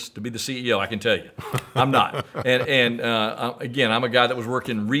genius to be the CEO. I can tell you, I'm not. And again, I'm a guy that was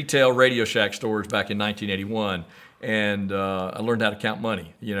working retail Radio Shack stores back in 1981, and I learned how to count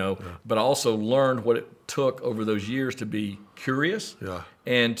money. But I also learned what it took over those years to be curious,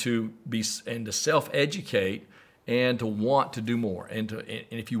 and to self-educate, and to want to do more. And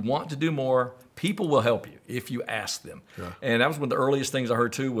if you want to do more, people will help you if you ask them. Yeah. And that was one of the earliest things I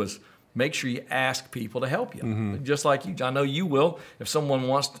heard too, was make sure you ask people to help you. Just like you, I know you will. If someone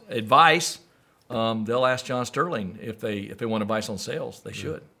wants advice, they'll ask John Sterling if they want advice on sales. They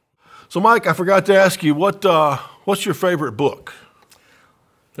should. So, Mike, I forgot to ask you, what's your favorite book?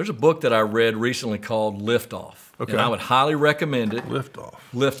 There's a book that I read recently called Liftoff. Okay. And I would highly recommend it.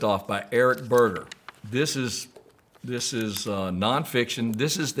 Liftoff by Eric Berger. This is nonfiction.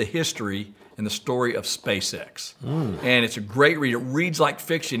 This is the history and the story of SpaceX. And it's a great read. It reads like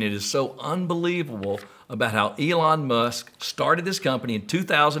fiction. It is so unbelievable about how Elon Musk started this company in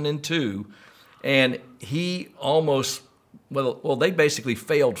 2002, and he almost, they basically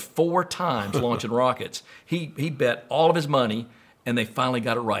failed 4 times launching rockets. He bet all of his money, and they finally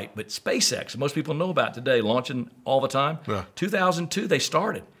got it right. But SpaceX, most people know about today, launching all the time. 2002, they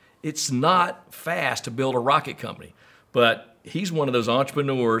started. It's not fast to build a rocket company, but he's one of those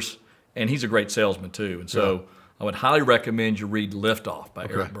entrepreneurs, and he's a great salesman too. And so I would highly recommend you read Liftoff by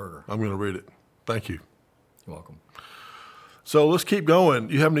Eric Berger. I'm going to read it. Thank you. You're welcome. So let's keep going.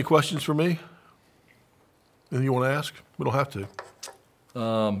 You have any questions for me? Anything you want to ask? We don't have to.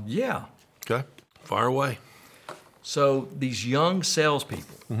 Yeah. Okay. Fire away. So these young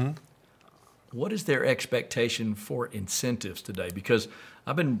salespeople, what is their expectation for incentives today? Because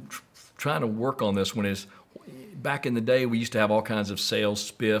I've been trying to work on this one. Back in the day, we used to have all kinds of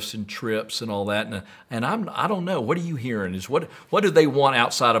sales spiffs and trips and all that, and I don't know. What are you hearing? What do they want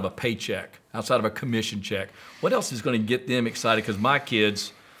outside of a paycheck, outside of a commission check? What else is going to get them excited? Because my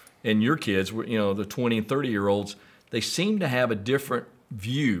kids and your kids, the 20 and 30-year-olds, they seem to have a different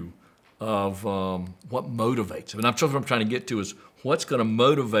view of what motivates them. And what I'm trying to get to is what's going to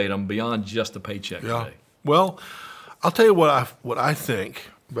motivate them beyond just the paycheck today. Well, I'll tell you what I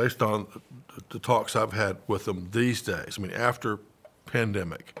think based on the talks I've had with them these days. I mean, after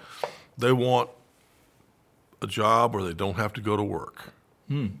pandemic, they want a job where they don't have to go to work.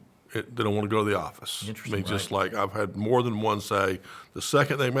 They don't want to go to the office. Interesting. I mean, just like I've had more than one say, the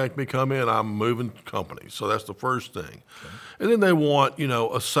second they make me come in, I'm moving companies. So that's the first thing. Okay. And then they want,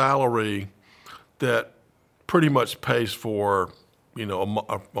 a salary that pretty much pays for,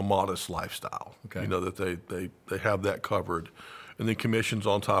 a modest lifestyle. Okay. That they have that covered. And then commissions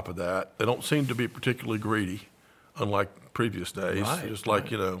on top of that. They don't seem to be particularly greedy, unlike previous days. Right, Just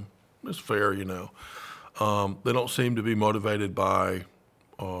like, it's fair, They don't seem to be motivated by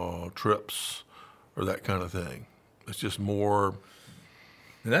trips or that kind of thing. It's just more.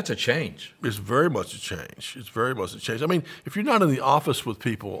 And that's a change. It's very much a change. It's very much a change. I mean, if you're not in the office with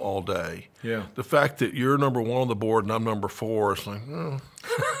people all day, the fact that you're number 1 on the board and I'm number 4, it's like,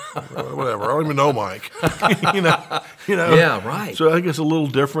 whatever. I don't even know Mike. Yeah, right. So I think it's a little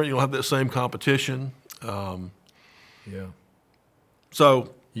different. You don't have that same competition. So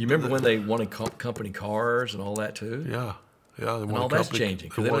you remember when they wanted company cars and all that too? Yeah. They wanted all that's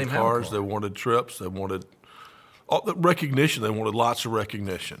changing. They wanted cars. They wanted trips. They wanted the recognition. They wanted lots of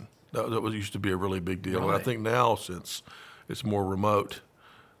recognition. That used to be a really big deal. Right. And I think now, since it's more remote,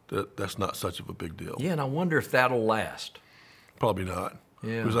 that's not such of a big deal. Yeah, and I wonder if that'll last. Probably not.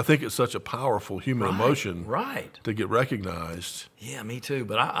 Yeah. Because I think it's such a powerful human emotion to get recognized. Yeah, me too.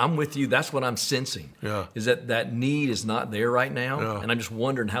 But I'm with you. That's what I'm sensing. Yeah. Is that need is not there right now. Yeah. And I'm just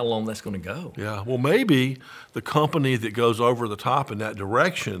wondering how long that's going to go. Yeah. Well, maybe the company that goes over the top in that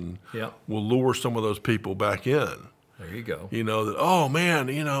direction will lure some of those people back in. There you go. You know, that, oh man,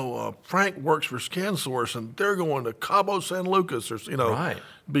 Frank works for ScanSource and they're going to Cabo San Lucas, or, Right.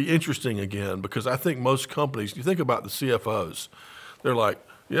 be interesting again, because I think most companies, you think about the CFOs, they're like,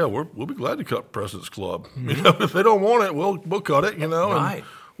 yeah, we'll be glad to cut President's Club. If they don't want it, we'll cut it, Right. and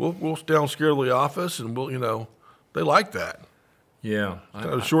we'll down scare the office, and they like that. Yeah. Kind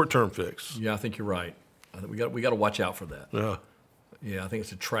of a short-term fix. Yeah, I think you're right. I think we got to watch out for that. Yeah. Yeah, I think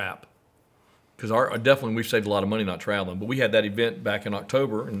it's a trap. Because definitely we've saved a lot of money not traveling. But we had that event back in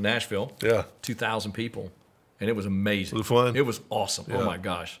October in Nashville. Yeah. 2,000 people. And it was amazing. Was it fun? It was awesome. Yeah. Oh, my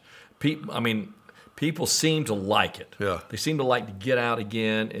gosh. People seem to like it. Yeah. They seem to like to get out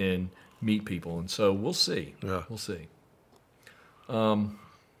again and meet people. And so we'll see. Yeah. We'll see.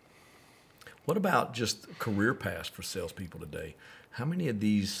 What about just career paths for salespeople today? How many of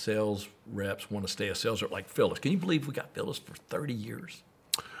these sales reps want to stay a sales rep like Phyllis? Can you believe we got Phyllis for 30 years?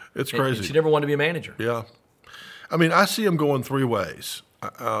 It's crazy. And she never wanted to be a manager. Yeah. I see them going three ways.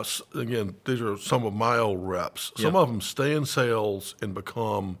 Again, these are some of my old reps. Some of them stay in sales and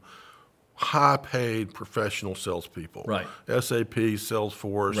become high-paid professional salespeople. Right. SAP,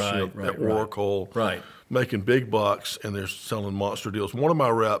 Salesforce, Right. Oracle. Right. Making big bucks, and they're selling monster deals. One of my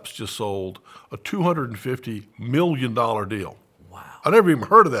reps just sold a $250 million deal. Wow. I never even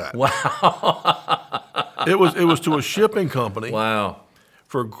heard of that. Wow. It was to a shipping company. Wow.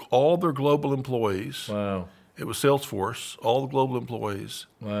 For all their global employees. Wow. It was Salesforce, all the global employees.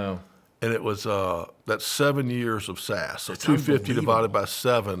 Wow. And it was that's 7 years of SaaS. So That's 250 divided by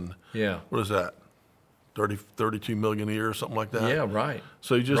 7. Yeah. What is that? 32 million a year or something like that? Yeah, right.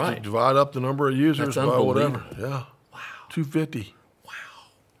 So you just divide up the number of users That's by whatever. unbelievable. Yeah. Wow. 250.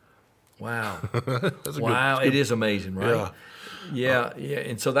 Wow. That's a Wow. good, It is amazing, right? Yeah. Yeah.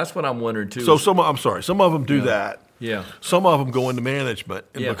 And so that's what I'm wondering too. So some of them do that. Yeah. Some of them go into management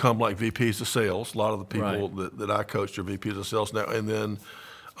and Yeah. become like VPs of sales. A lot of the people Right. that I coached are VPs of sales now. And then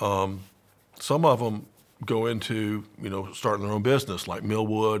some of them go into, starting their own business, like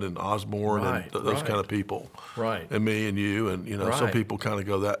Millwood and Osborne and those kind of people. Right. And me and you, and some Right. people kind of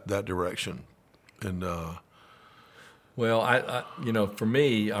go that direction. And Well, I for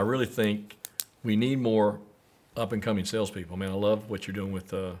me, I really think we need more up and coming salespeople. I love what you're doing with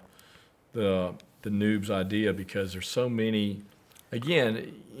the Noob's idea, because there's so many.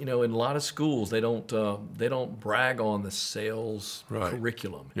 Again, in a lot of schools, they don't brag on the sales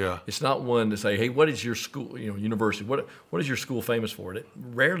curriculum. Yeah. It's not one to say, hey, what is your school, university? What is your school famous for?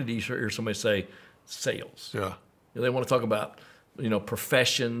 Rarely do you hear somebody say sales. yeah. They want to talk about,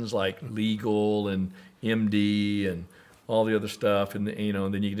 professions like legal and MD and all the other stuff, and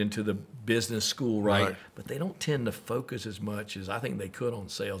and then you get into the business school, right? But they don't tend to focus as much as I think they could on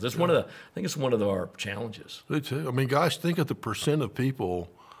sales. It's I think it's one of our challenges. Me too. Gosh, think of the percent of people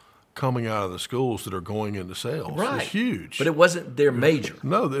coming out of the schools that are going into sales. Right. It's huge. But it wasn't their major.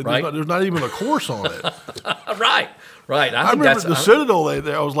 No, there's not even a course on it. Right. I remember at the Citadel,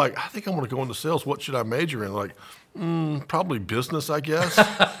 I was like, I think I'm going to go into sales. What should I major in? Like, probably business, I guess.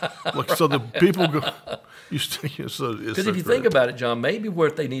 So the people go. Because if you think about it, John, maybe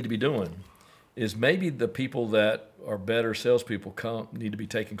what they need to be doing is maybe the people that are better salespeople need to be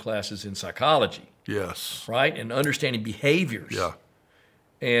taking classes in psychology. Yes. Right? And understanding behaviors. Yeah.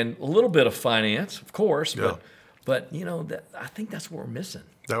 And a little bit of finance, of course. Yeah. But I think that's what we're missing.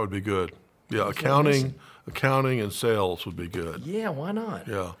 That would be good. Yeah, accounting and sales would be good. Yeah, why not?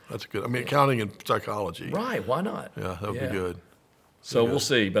 Yeah, that's good. Accounting and psychology. Right, why not? Yeah, that would be good. So we'll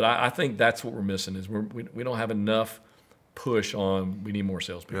see. But I think that's what we're missing is we don't have enough push on we need more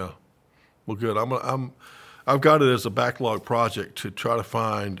salespeople. Yeah. Well, good. I've got it as a backlog project to try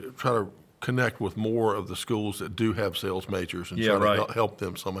to connect with more of the schools that do have sales majors and try to help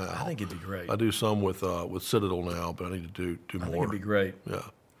them somehow. I think it'd be great. I do some with Citadel now, but I need to do more. I think it'd be great. Yeah.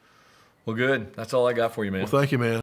 Well, good. That's all I got for you, man. Well, thank you, man.